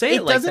 When you say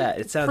it like that,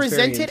 it sounds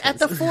present very it at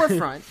the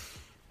forefront.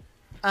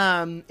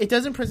 It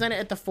doesn't present it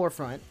at the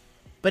forefront,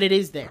 but it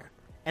is there.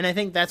 And I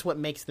think that's what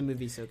makes the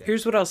movie so good.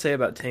 Here's what I'll say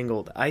about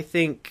Tangled. I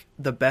think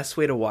the best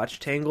way to watch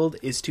Tangled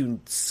is to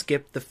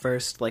skip the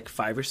first,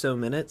 5 or so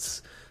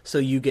minutes so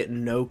you get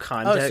no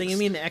context. Oh, so you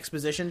mean the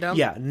exposition dump?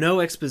 Yeah,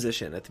 no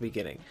exposition at the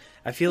beginning.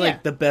 I feel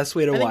like the best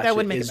way to watch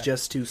it is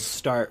just to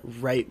start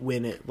right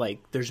when it,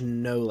 there's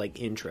no,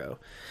 intro.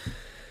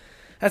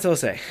 That's all I'll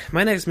say.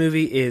 My next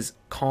movie is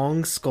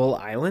Kong Skull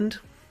Island,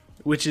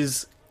 which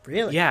is...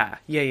 Really? Yeah.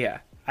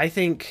 I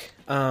think...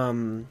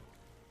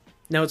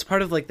 Now, it's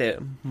part of,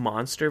 the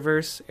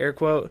Monsterverse, air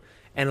quote,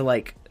 and,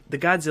 the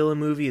Godzilla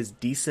movie is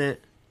decent.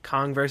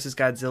 Kong vs.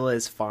 Godzilla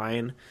is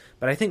fine.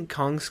 But I think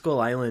Kong Skull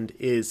Island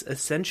is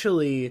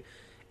essentially...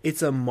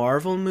 It's a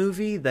Marvel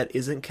movie that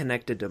isn't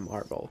connected to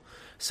Marvel.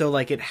 So,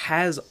 it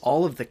has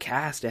all of the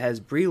cast. It has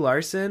Brie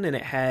Larson, and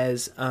it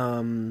has...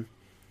 Doesn't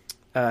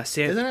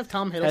it have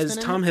Tom Hiddleston? It has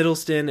Tom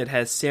Hiddleston. It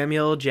has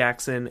Samuel L.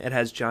 Jackson. It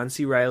has John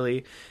C.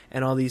 Reilly,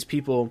 and all these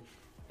people...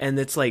 And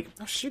it's oh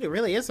shoot, it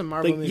really is a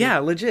Marvel movie. Yeah,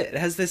 legit. It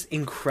has this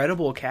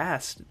incredible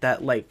cast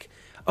that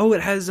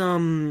it has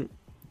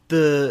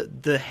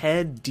the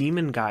head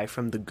demon guy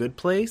from The Good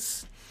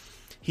Place.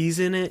 He's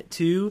in it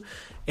too.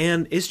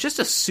 And it's just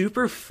a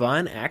super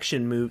fun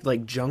action movie,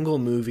 jungle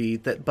movie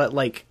but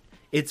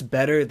it's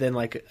better than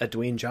a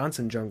Dwayne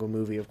Johnson jungle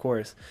movie, of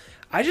course.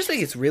 I just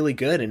think it's really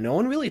good and no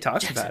one really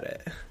talks about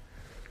it.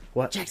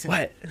 What? Jackson.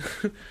 What?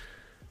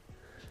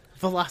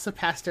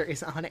 Velocipaster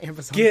is on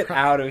Amazon Get Prime.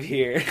 out of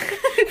here.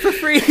 For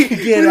free.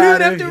 Get out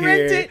of have to here.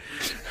 rent it.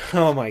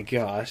 Oh my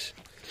gosh.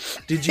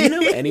 Did you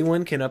know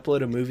anyone can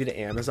upload a movie to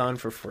Amazon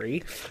for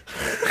free?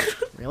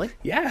 Really?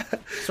 Yeah.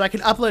 So I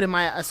can upload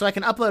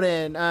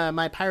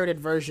my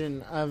pirated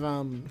version of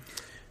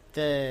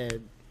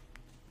the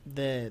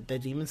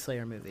Demon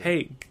Slayer movie.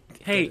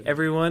 Hey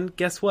everyone,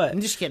 guess what? I'm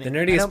just kidding. The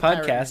Nerdiest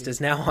Podcast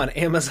is now on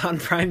Amazon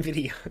Prime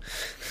Video.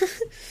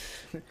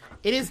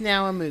 It is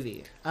now a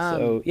movie.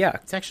 So yeah,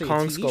 it's actually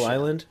Kong a TV Skull show.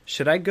 Island.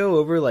 Should I go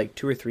over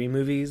 2 or 3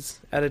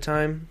 movies at a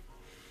time?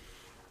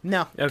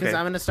 No, because Okay.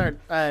 I'm going to start.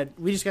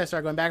 We just got to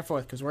start going back and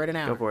forth because we're at an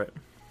hour. Go for it.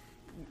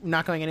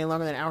 Not going any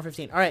longer than an hour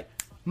 15. All right,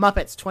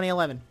 Muppets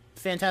 2011,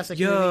 fantastic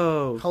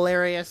Yo. movie,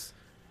 hilarious.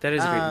 That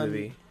is a great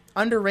movie.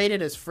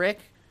 Underrated as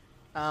frick.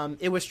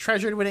 It was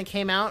treasured when it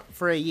came out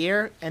for a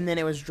year, and then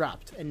it was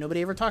dropped, and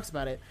nobody ever talks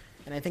about it.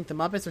 And I think the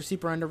Muppets are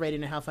super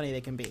underrated and how funny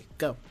they can be.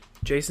 Go.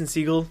 Jason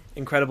Segel,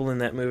 incredible in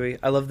that movie.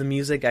 I love the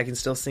music. I can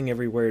still sing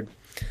every word.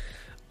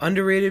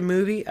 Underrated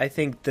movie, I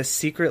think The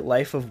Secret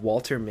Life of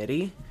Walter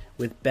Mitty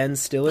with Ben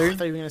Stiller. I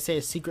thought you were going to say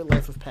A Secret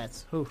Life of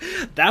Pets. Ooh.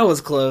 That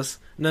was close.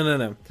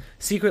 No.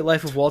 Secret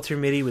Life of Walter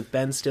Mitty with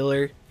Ben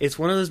Stiller. It's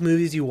one of those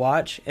movies you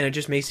watch and it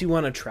just makes you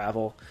want to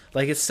travel.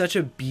 It's such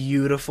a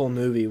beautiful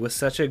movie with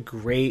such a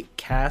great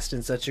cast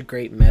and such a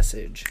great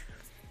message.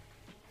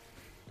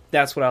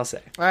 That's what I'll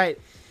say. All right.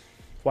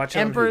 Watch it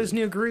Emperor's on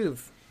Hulu. New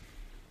Groove.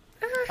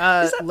 Is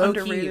that low-key,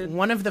 underrated?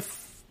 one of the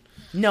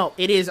No,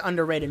 it is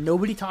underrated.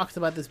 Nobody talks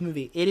about this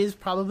movie. It is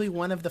probably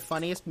one of the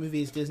funniest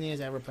movies Disney has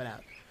ever put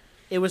out.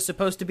 It was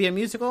supposed to be a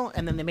musical,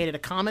 and then they made it a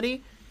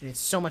comedy, and it's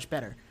so much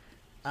better.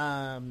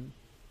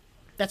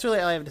 That's really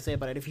all I have to say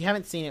about it. If you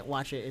haven't seen it,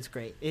 watch it. It's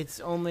great. It's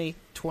only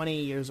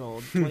 20 years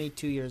old,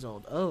 22 years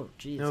old. Oh,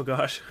 jeez. Oh,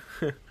 gosh.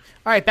 All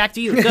right, back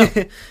to you. Go.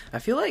 I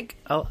feel like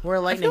a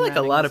lightning lot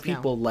of rounding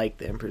people like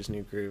The Emperor's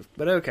New Groove,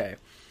 but okay.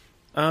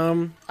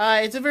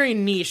 It's a very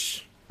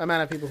niche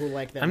amount of people who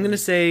like that. I'm going to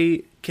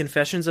say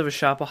Confessions of a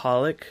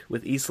Shopaholic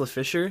with Isla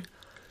Fisher.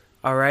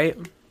 All right.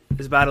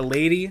 It's about a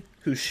lady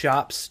who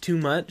shops too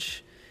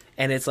much,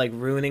 and it's like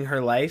ruining her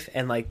life,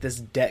 and like this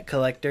debt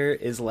collector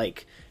is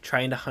like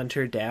trying to hunt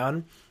her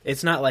down.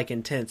 It's not like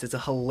intense. It's a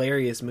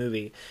hilarious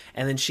movie.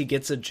 And then she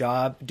gets a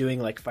job doing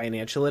like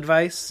financial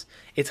advice.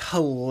 It's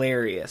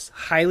hilarious.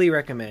 Highly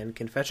recommend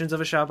Confessions of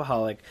a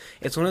Shopaholic.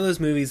 It's one of those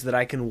movies that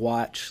I can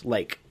watch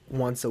like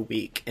once a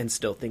week and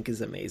still think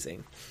is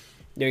amazing.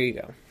 There you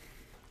go.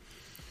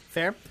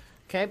 Fair.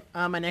 Okay.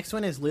 My next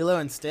one is Lilo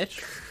and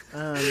Stitch. Do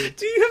you have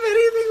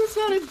anything that's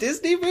not a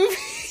Disney movie?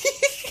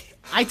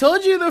 I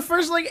told you the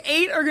first like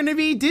 8 are going to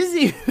be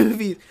Disney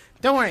movies.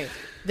 Don't worry.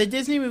 The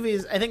Disney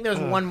movies, I think there's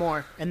one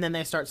more, and then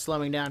they start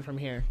slowing down from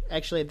here.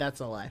 Actually,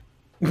 that's a lie.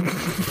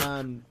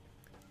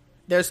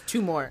 There's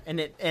 2 more,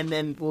 and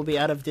then we'll be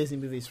out of Disney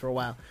movies for a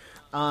while.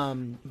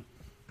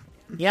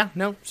 Yeah,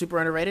 no, super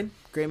underrated.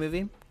 Great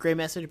movie. Great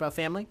message about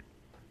family.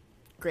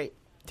 Great.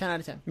 10 out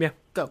of 10. Yeah.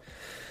 Go.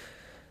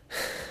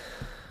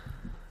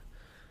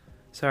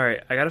 Sorry,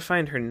 I gotta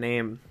find her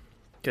name,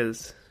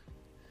 because...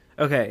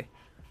 Okay.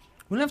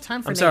 We don't have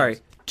time for I'm names. sorry.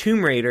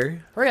 Tomb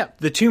Raider. Hurry up.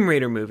 The Tomb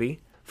Raider movie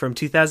from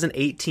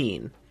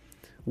 2018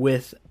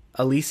 with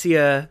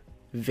Alicia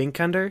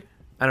Vikander.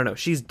 I don't know.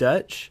 She's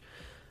Dutch.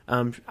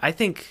 I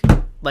think,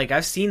 like,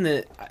 I've seen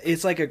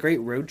it's like a great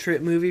road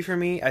trip movie for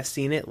me. I've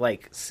seen it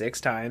like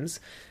 6 times.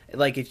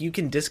 Like, if you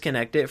can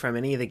disconnect it from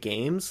any of the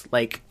games,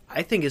 like,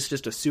 I think it's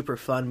just a super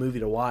fun movie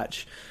to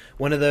watch.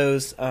 One of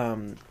those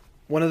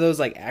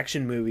like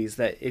action movies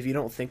that if you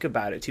don't think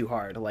about it too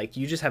hard, like,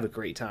 you just have a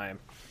great time.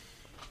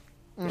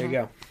 Mm-hmm. There you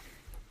go.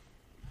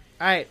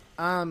 All right.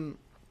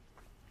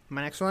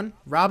 My next one,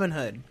 Robin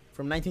Hood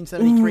from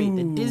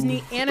 1973, the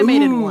Disney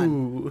animated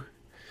one.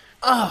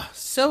 Oh,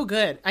 so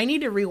good. I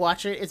need to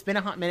rewatch it. It's been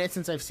a hot minute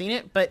since I've seen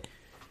it, but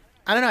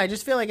I don't know. I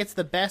just feel like it's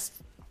the best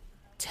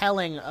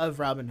telling of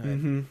Robin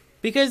Hood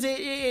because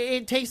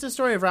it takes the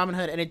story of Robin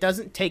Hood and it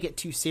doesn't take it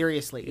too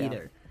seriously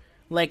either.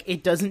 Like,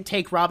 it doesn't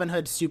take Robin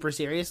Hood super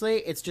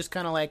seriously. It's just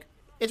kind of like,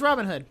 it's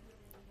Robin Hood.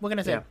 What can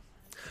I say? Yeah.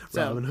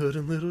 So, Robin Hood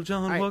and Little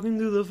John walking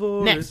through the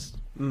forest.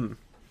 Next.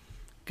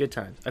 Good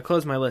times. I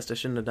closed my list. I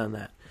shouldn't have done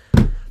that.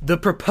 The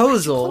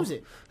Proposal. Close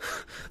it?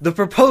 The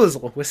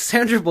Proposal with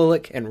Sandra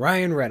Bullock and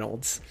Ryan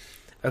Reynolds.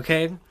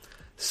 Okay?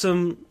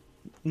 Some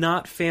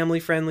not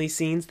family-friendly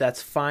scenes.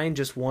 That's fine.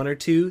 Just 1 or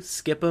 2.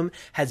 Skip them.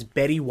 Has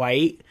Betty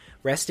White.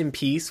 Rest in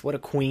peace. What a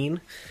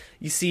queen.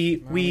 You see,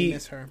 we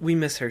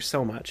miss her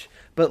so much.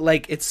 But,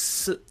 like,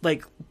 it's,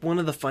 like, one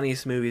of the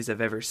funniest movies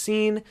I've ever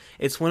seen.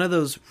 It's one of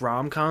those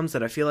rom-coms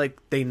that I feel like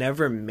they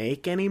never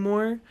make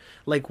anymore.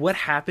 Like, what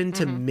happened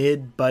to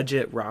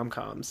mid-budget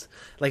rom-coms?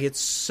 Like, it's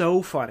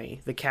so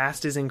funny. The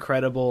cast is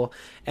incredible.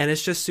 And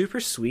it's just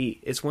super sweet.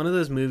 It's one of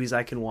those movies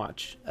I can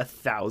watch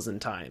 1,000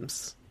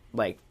 times.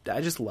 Like,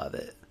 I just love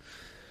it.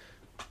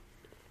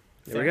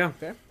 There we go.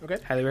 Fair. Okay.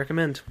 Highly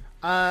recommend.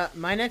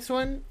 My next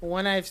one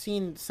I've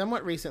seen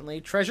somewhat recently,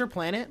 Treasure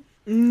Planet.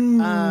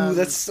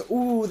 That's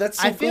so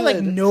I feel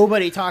like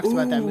nobody talks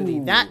about that movie.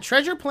 That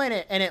Treasure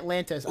Planet and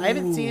Atlantis. I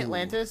haven't seen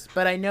Atlantis,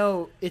 but I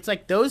know it's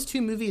like those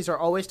 2 movies are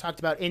always talked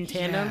about in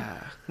tandem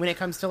when it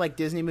comes to like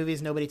Disney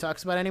movies nobody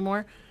talks about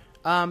anymore.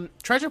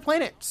 Treasure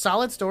Planet,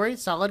 solid story,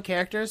 solid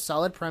characters,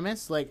 solid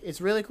premise. Like,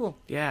 it's really cool.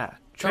 Yeah.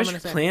 Treasure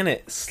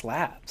Planet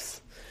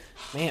slaps.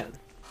 Man,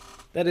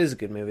 that is a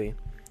good movie.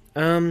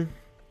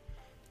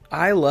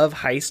 I love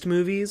heist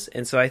movies,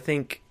 and so I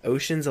think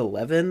Ocean's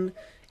 11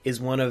 is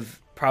one of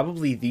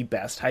probably the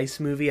best heist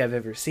movie I've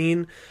ever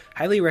seen.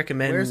 Highly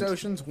recommend. Where's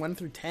Oceans 1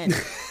 through 10?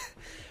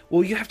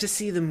 Well, you have to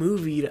see the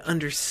movie to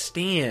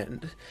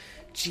understand.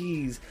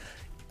 Jeez.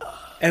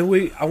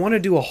 And I want to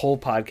do a whole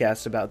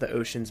podcast about the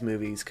Oceans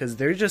movies because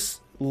they're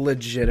just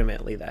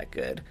legitimately that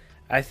good.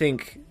 I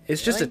think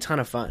it's just a ton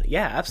of fun.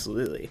 Yeah,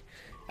 absolutely.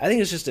 I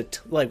think it's just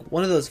like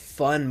one of those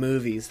fun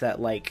movies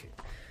that, like,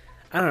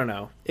 I don't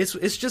know.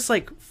 It's just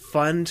like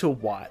fun to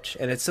watch,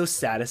 and it's so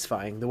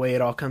satisfying the way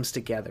it all comes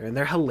together. And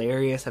they're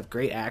hilarious, have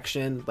great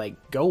action.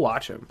 Like, go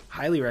watch them.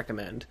 Highly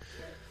recommend.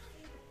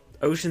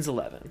 Ocean's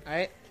 11. All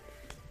right.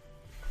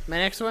 My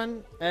next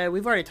one,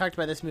 we've already talked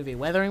about this movie,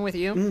 Weathering with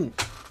You.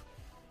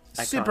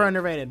 Super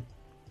underrated.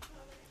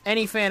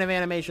 Any fan of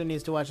animation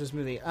needs to watch this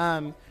movie.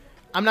 I'm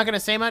not going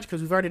to say much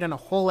because we've already done a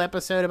whole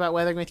episode about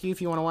Weathering with You.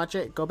 If you want to watch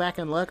it, go back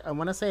and look. I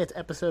want to say it's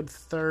episode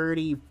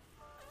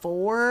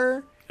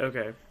 34.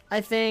 Okay. I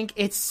think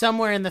it's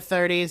somewhere in the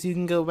 30s. You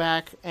can go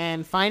back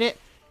and find it,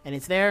 and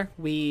it's there.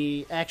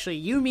 We actually,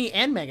 you, me,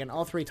 and Megan,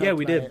 all 3 talked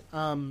about it.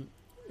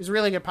 It was a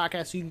really good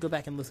podcast, so you can go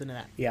back and listen to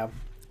that. Yeah.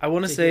 I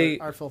want to to say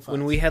hear our full thoughts.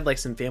 when we had like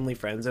some family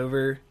friends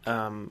over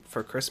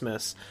for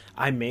Christmas,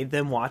 I made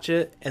them watch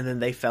it, and then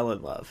they fell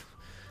in love.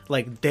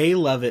 Like they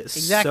love it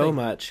so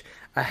much.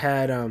 I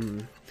had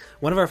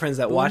one of our friends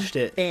that watched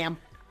it. Bam.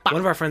 One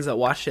of our friends that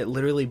watched it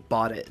literally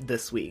bought it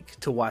this week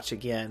to watch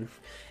again,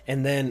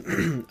 and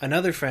then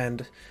another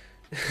friend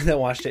that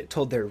watched it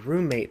told their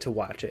roommate to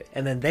watch it,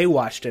 and then they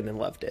watched it and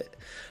loved it.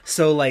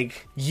 So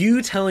like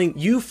you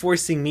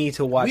forcing me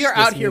to watch, we are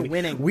this out here movie,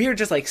 winning. we are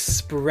just like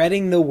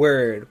spreading the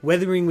word.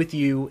 Weathering with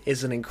You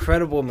is an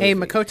incredible movie. Hey,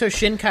 Makoto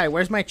Shinkai,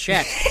 where's my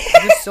check?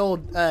 I just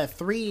sold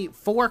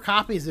 4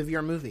 copies of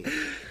your movie.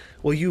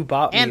 Well, you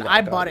bought me and that I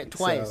copy, bought it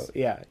twice. So,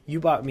 yeah,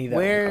 you bought me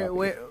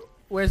that.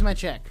 Where's my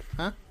check?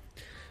 Huh?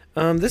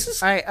 This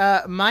is all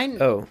right.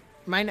 Mine. Oh,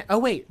 mine. Oh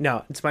wait,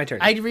 no, it's my turn.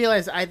 I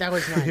realized that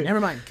was mine.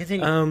 Never mind.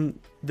 Continue.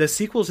 The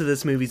sequel to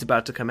this movie is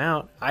about to come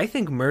out. I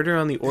think Murder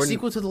on the Orient.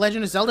 Sequel to The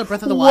Legend of Zelda: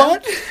 Breath of the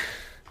Wild.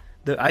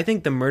 I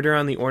think the Murder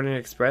on the Orient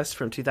Express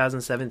from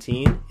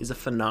 2017 is a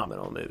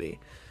phenomenal movie.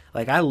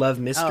 Like I love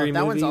mystery that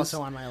movies. That one's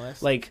also on my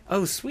list. Like,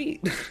 oh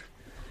sweet.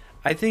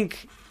 I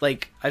think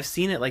like I've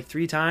seen it like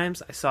 3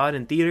 times. I saw it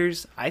in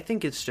theaters. I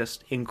think it's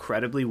just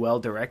incredibly well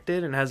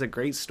directed and has a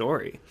great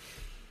story.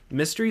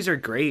 Mysteries are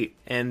great,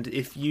 and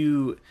if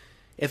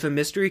a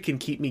mystery can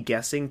keep me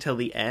guessing till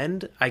the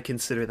end, I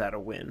consider that a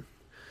win.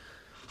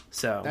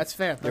 So that's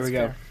fair. There we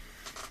go.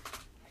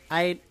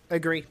 I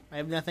agree. I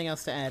have nothing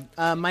else to add.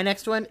 My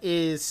next one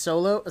is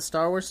Solo, a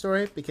Star Wars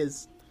story,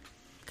 because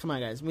come on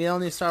guys, we all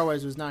knew Star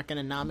Wars was not going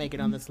to not make it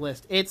on this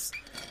list. It's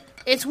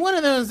one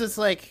of those that's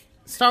like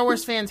Star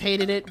Wars fans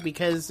hated it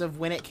because of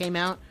when it came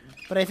out,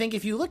 but I think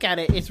if you look at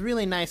it, it's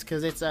really nice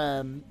because it's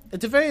a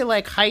very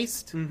like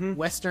heist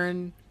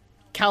Western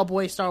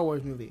cowboy Star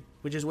Wars movie,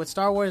 which is what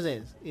Star Wars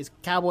is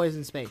cowboys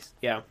in space.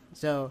 Yeah.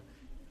 So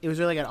it was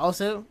really good.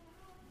 Also,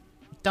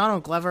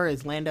 Donald Glover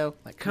is Lando.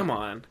 Like, come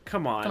on.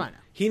 Now.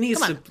 He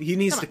needs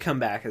to come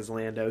back as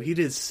Lando. He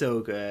did so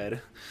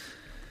good.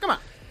 Come on.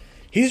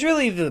 He's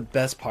really the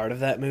best part of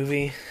that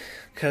movie,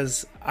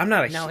 because I'm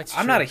not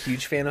a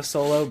huge fan of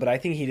Solo, but I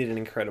think he did an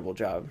incredible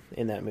job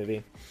in that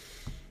movie.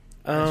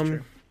 That's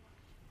true.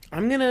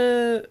 I'm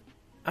gonna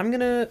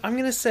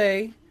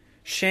say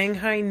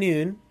Shanghai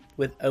Noon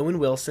with Owen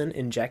Wilson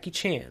and Jackie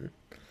Chan.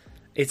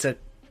 It's a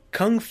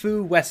kung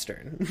fu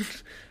western.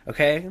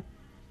 Okay?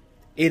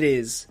 It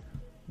is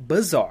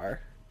bizarre.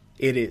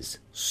 It is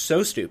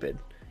so stupid.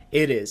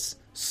 It is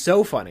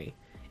so funny.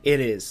 It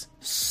is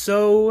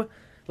so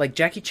like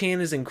Jackie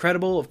Chan is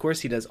incredible. Of course,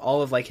 he does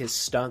all of like his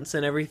stunts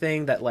and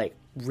everything that like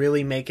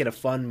really make it a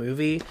fun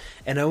movie.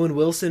 And Owen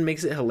Wilson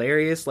makes it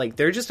hilarious. Like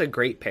they're just a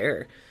great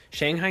pair.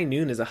 Shanghai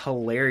Noon is a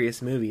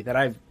hilarious movie that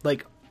I've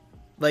like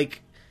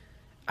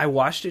I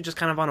watched it just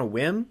kind of on a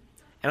whim,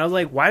 and I was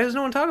like, why does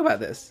no one talk about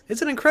this?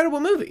 It's an incredible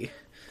movie.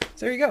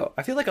 So there you go.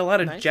 I feel like a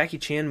lot of Jackie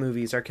Chan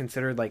movies are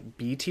considered like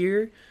B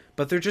tier,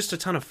 but they're just a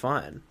ton of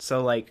fun.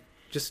 So like,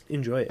 just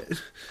enjoy it.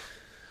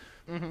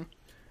 Mm-hmm.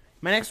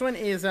 My next one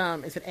is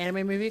it's an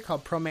anime movie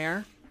called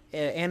Promare,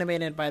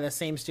 animated by the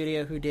same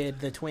studio who did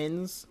the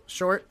Twins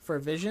short for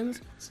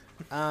Visions.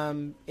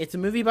 It's a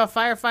movie about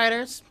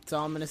firefighters. That's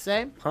all I'm gonna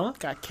say. Huh?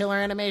 Got killer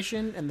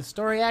animation, and the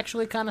story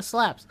actually kind of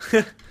slaps.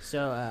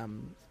 So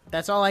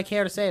that's all I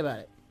care to say about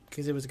it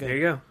because it was good. There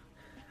you go.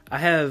 I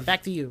have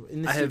back to you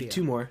in the studio. I have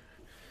 2 more.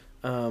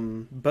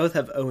 Both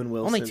have Owen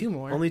Wilson. Only 2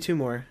 more. Only 2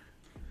 more.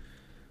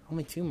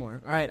 Only 2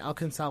 more. All right, I'll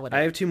consolidate.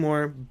 I have 2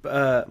 more.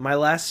 My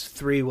last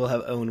 3 will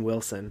have Owen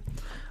Wilson.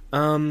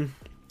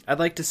 I'd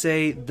like to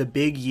say The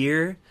Big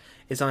Year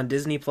is on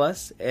Disney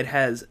Plus. It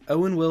has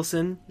Owen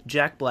Wilson,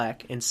 Jack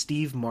Black, and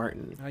Steve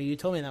Martin. Oh, you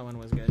told me that one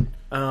was good.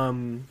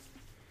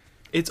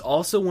 It's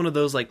also one of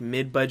those like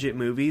mid-budget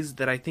movies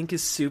that I think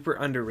is super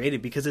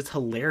underrated because it's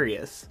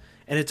hilarious.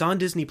 And it's on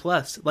Disney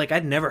Plus. Like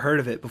I'd never heard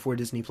of it before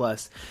Disney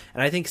Plus.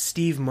 And I think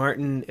Steve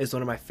Martin is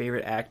one of my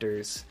favorite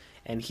actors,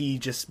 and he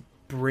just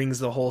brings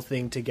the whole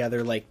thing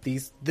together. Like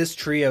this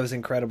trio is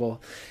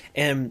incredible.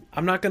 And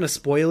I'm not going to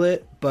spoil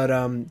it, but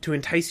to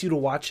entice you to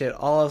watch it,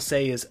 all I'll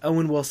say is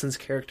Owen Wilson's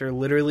character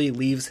literally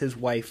leaves his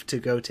wife to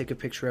go take a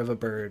picture of a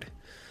bird.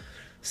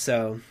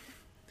 So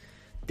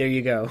there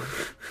you go.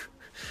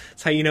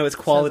 That's how you know it's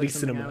quality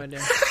cinema.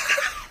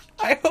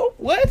 I hope.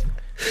 What?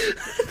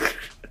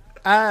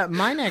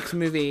 My next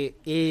movie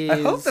is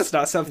I hope that's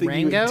not something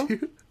Rango. you would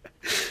do.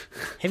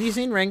 Have you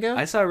seen Rango?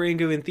 I saw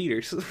Rango in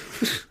theaters.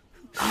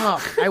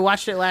 Oh, I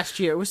watched it last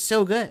year. It was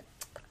so good.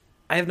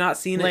 I have not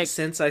seen it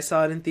since I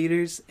saw it in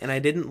theaters, and I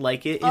didn't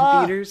like it in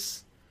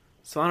theaters.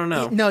 So I don't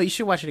know. No, you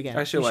should watch it again.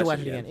 I should watch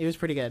it again. It was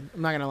pretty good.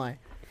 I'm not gonna lie.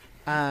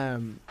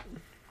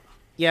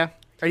 Yeah.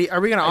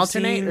 Are we gonna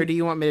alternate, or do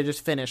you want me to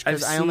just finish?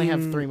 Because I only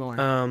have 3 more.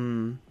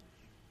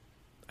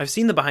 I've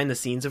seen the behind the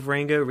scenes of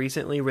Rango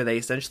recently, where they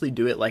essentially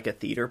do it like a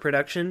theater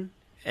production,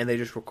 and they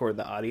just record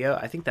the audio.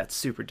 I think that's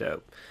super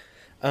dope.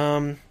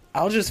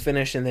 I'll just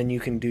finish, and then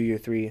you can do your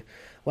 3.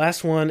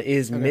 Last one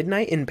is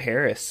Midnight in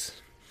Paris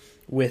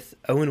with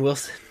Owen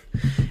Wilson,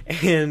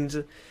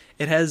 and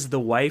it has the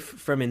wife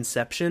from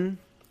Inception.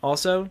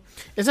 Also,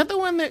 is that the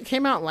one that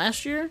came out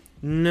last year?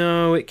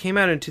 No, it came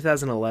out in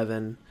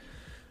 2011.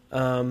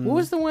 What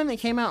was the one that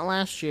came out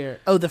last year?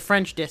 Oh, The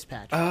French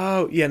Dispatch.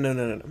 Oh, yeah,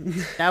 no.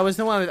 That was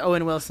the one with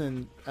Owen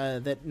Wilson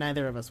that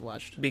neither of us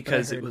watched.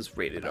 Because it was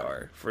rated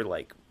R for,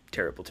 like,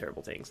 terrible,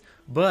 terrible things.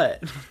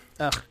 But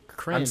ugh,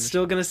 cringe. I'm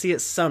still going to see it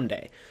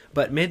someday.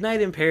 But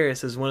Midnight in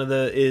Paris is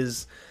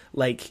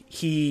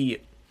he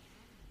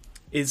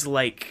is,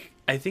 like,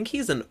 I think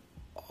he's an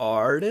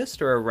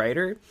artist or a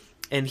writer,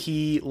 and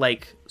he,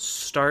 like,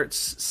 goes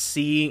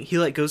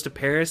to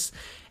Paris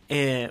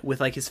and with,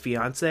 like, his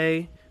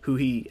fiance, who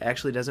he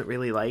actually doesn't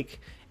really like,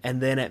 and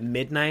then at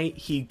midnight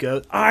he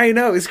goes, I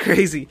know, it's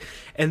crazy,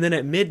 and then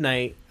at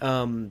midnight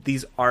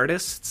these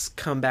artists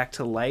come back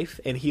to life,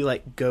 and he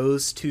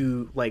goes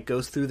through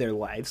their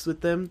lives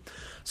with them.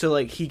 So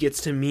like he gets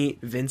to meet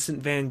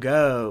Vincent van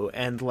Gogh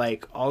and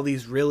like all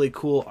these really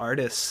cool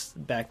artists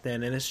back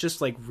then, and it's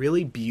just like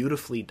really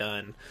beautifully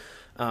done,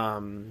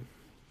 and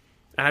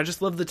I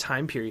just love the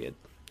time period.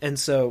 And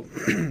so,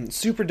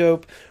 super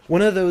dope.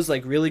 One of those,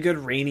 like, really good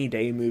rainy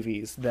day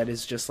movies that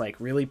is just, like,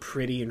 really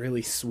pretty and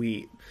really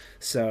sweet.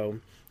 So,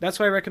 that's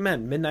why I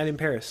recommend Midnight in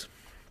Paris.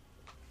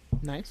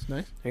 Nice.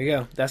 There you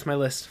go. That's my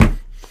list.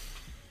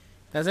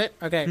 That's it?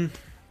 Okay.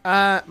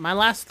 My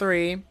last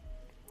three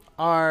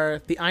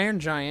are The Iron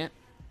Giant.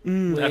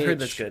 I've heard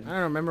that's good. I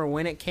don't remember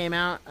when it came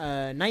out.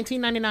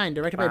 1999,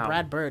 directed by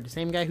Brad Bird.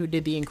 Same guy who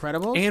did The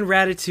Incredibles. And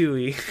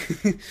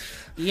Ratatouille.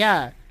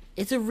 Yeah.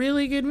 It's a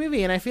really good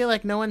movie, and I feel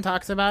like no one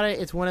talks about it.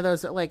 It's one of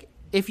those that, like,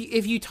 if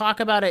you talk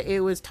about it,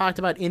 it was talked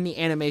about in the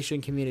animation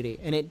community,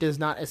 and it does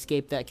not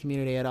escape that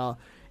community at all.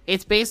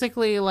 It's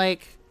basically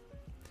like,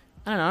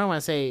 I don't want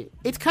to say,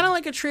 it's kind of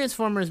like a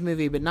Transformers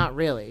movie, but not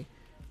really.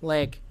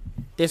 Like,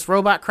 this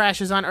robot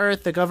crashes on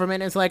Earth, the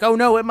government is like, oh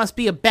no, it must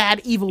be a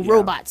bad, evil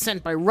robot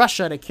sent by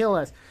Russia to kill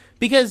us.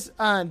 Because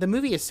the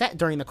movie is set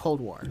during the Cold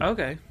War.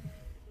 Okay.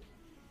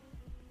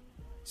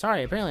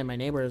 Sorry, apparently my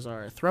neighbors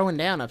are throwing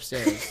down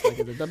upstairs like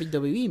at the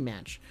WWE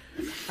match.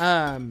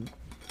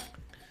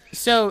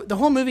 So the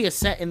whole movie is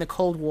set in the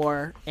Cold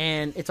War,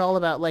 and it's all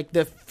about like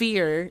the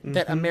fear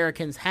that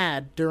Americans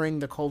had during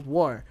the Cold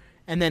War.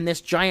 And then this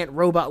giant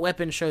robot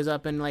weapon shows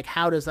up, and like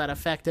how does that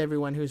affect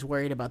everyone who's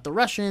worried about the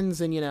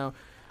Russians and, you know,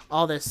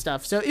 all this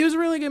stuff. So it was a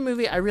really good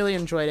movie. I really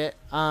enjoyed it.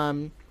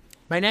 My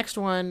next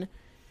one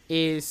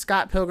is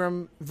Scott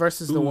Pilgrim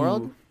versus the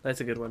World.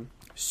 That's a good one.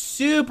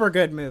 Super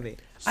good movie.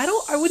 I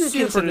wouldn't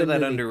consider that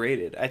movie.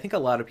 underrated. I think a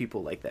lot of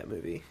people like that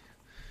movie.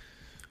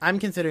 I'm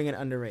considering it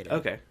underrated.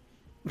 Okay.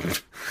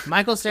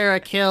 Michael Cera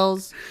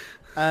kills.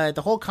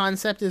 The whole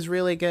concept is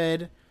really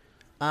good.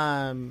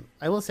 I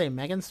will say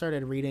Megan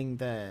started reading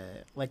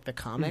the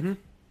comic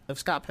of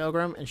Scott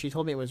Pilgrim, and she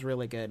told me it was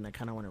really good, and I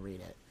kind of want to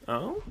read it.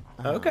 Oh,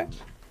 okay.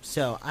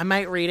 So I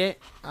might read it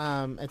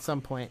at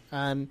some point.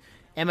 And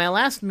my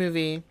last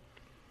movie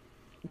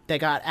that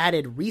got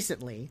added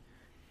recently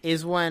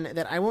is one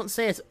that I won't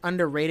say it's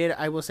underrated.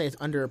 I will say it's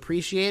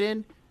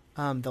underappreciated.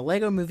 The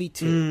Lego Movie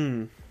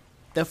 2.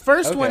 The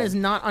first one is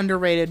not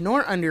underrated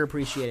nor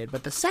underappreciated,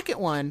 but the second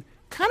one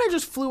kind of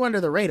just flew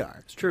under the radar.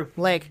 It's true.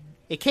 Like,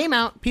 it came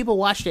out, people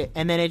watched it,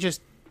 and then it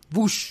just,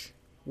 whoosh,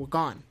 we're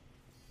gone.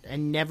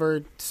 And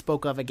never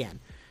spoke of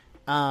again.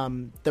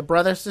 The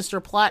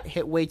brother-sister plot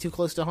hit way too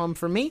close to home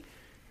for me,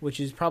 which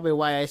is probably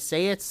why I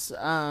say it's,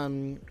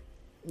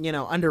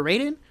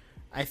 underrated.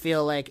 I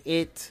feel like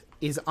it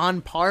is on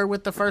par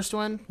with the first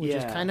one, which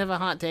is kind of a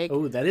hot take.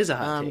 Oh, that is a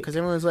hot take. Because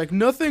everyone's like,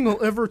 nothing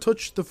will ever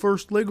touch the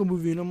first Lego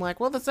movie. And I'm like,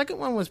 well, the second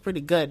one was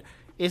pretty good.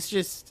 It's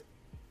just,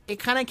 it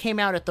kind of came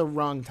out at the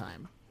wrong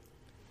time.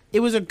 It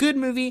was a good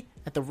movie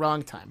at the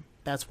wrong time.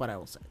 That's what I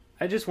will say.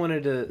 I just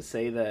wanted to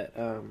say that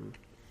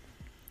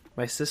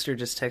my sister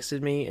just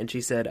texted me, and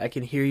she said, I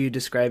can hear you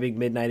describing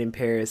Midnight in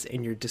Paris,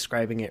 and you're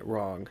describing it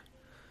wrong.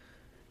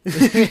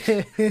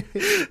 I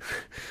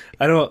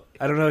don't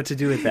know what to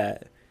do with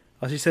that.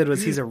 All she said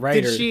was he's a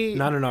writer,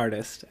 not an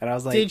artist. And I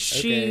was like, Did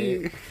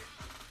she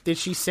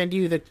send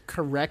you the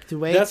correct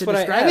way That's to what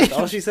describe I asked. it?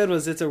 All she said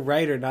was it's a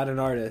writer, not an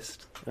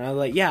artist. And I was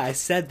like, yeah, I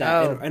said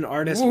that. An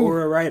artist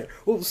or a writer.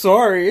 Oh,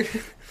 sorry.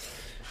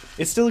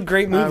 It's still a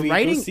great movie.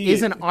 Writing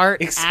is an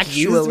art,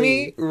 Excuse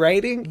me?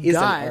 Writing is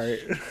an Gosh. art.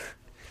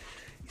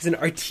 He's an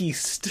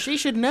artiste. She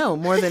should know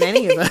more than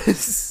any of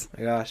us.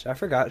 My gosh, I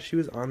forgot she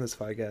was on this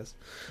podcast.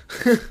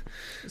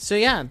 So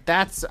yeah,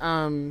 that's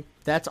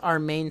our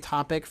main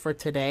topic for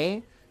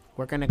today.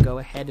 We're gonna go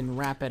ahead and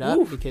wrap it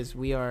up because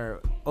we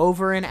are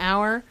over an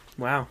hour.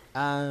 Wow.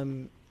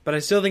 But I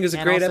still think it was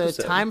a great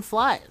episode. Time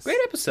flies.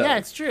 Great episode. Yeah,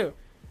 it's true.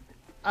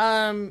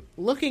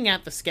 Looking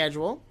at the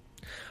schedule,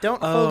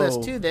 don't hold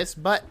us to this,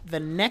 but the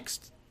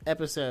next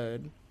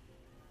episode,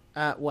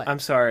 what? I'm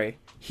sorry.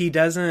 He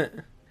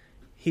doesn't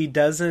see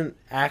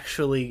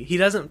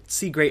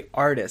great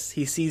artists.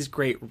 He sees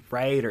great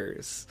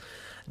writers.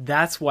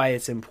 That's why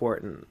it's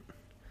important.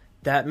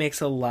 That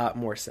makes a lot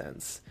more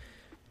sense.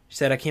 She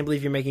said, I can't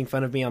believe you're making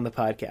fun of me on the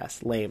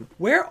podcast. Lame.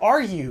 Where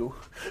are you?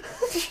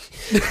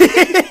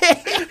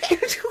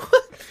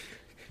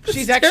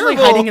 She's actually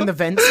hiding in the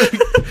vents.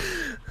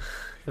 If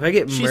I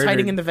get murdered... She's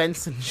hiding in the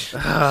vents. And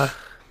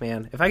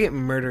man, if I get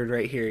murdered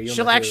right here, you'll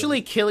She'll not do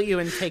actually kill you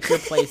and take your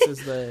place as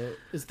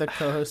the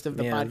co-host of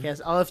the Man.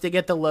 podcast. I'll have to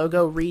get the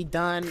logo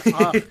redone.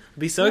 Oh, It'd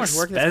be so how much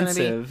work that's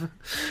gonna be. expensive.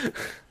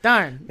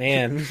 Darn.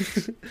 Man.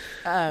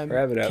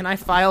 Wrap it up. Can I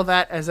file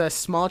that as a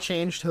small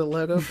change to the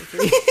logo for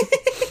free?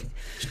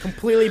 Just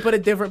completely put a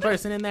different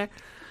person in there.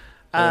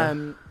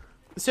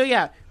 So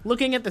yeah,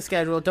 looking at the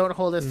schedule, don't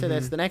hold us to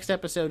this. The next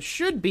episode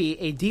should be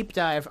a deep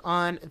dive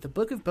on the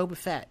Book of Boba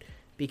Fett,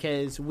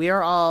 because we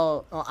are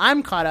all... Well,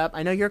 I'm caught up.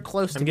 I know you're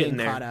close to being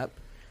caught up.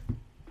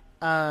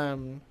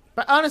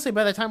 But honestly,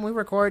 by the time we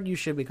record, you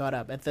should be caught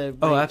up at the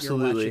rate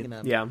absolutely. you're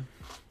watching them.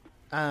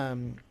 Yeah.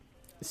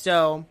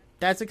 So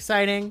that's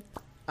exciting.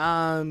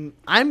 I'm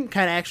kind of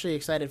actually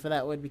excited for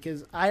that one,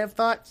 because I have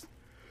thoughts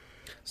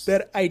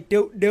that I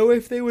don't know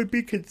if they would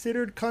be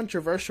considered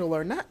controversial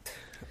or not.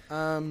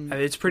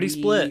 It's pretty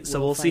split, so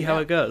we'll see how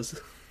it goes.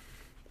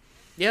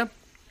 Yeah.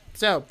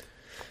 So,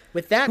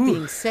 with that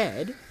being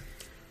said,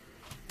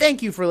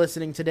 thank you for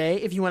listening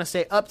today. If you want to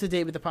stay up to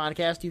date with the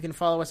podcast, you can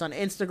follow us on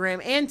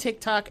Instagram and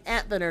TikTok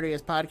at The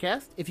Nerdiest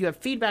Podcast. If you have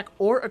feedback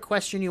or a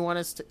question you want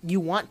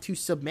to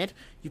submit,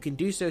 you can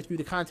do so through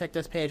the Contact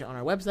Us page on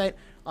our website.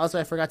 Also,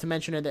 I forgot to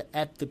mention it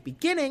at the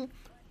beginning,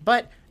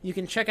 but you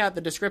can check out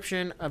the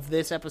description of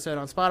this episode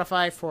on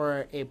Spotify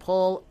for a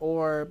poll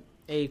or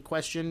a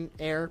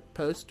questionnaire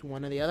post,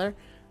 one or the other,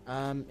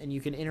 and you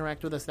can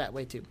interact with us that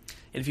way too.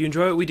 And if you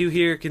enjoy what we do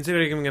here,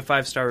 consider giving a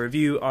 5-star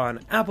review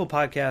on Apple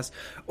Podcasts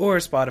or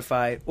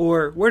Spotify,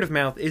 or word of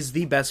mouth is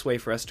the best way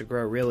for us to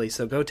grow, really.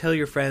 So go tell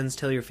your friends,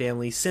 tell your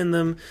family, send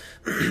them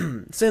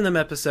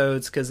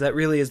episodes, because that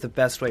really is the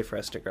best way for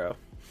us to grow.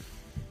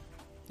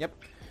 Yep.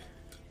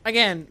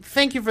 Again,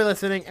 thank you for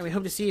listening, and we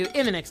hope to see you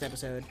in the next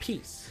episode.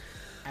 Peace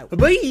out.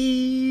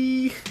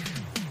 Bye-bye!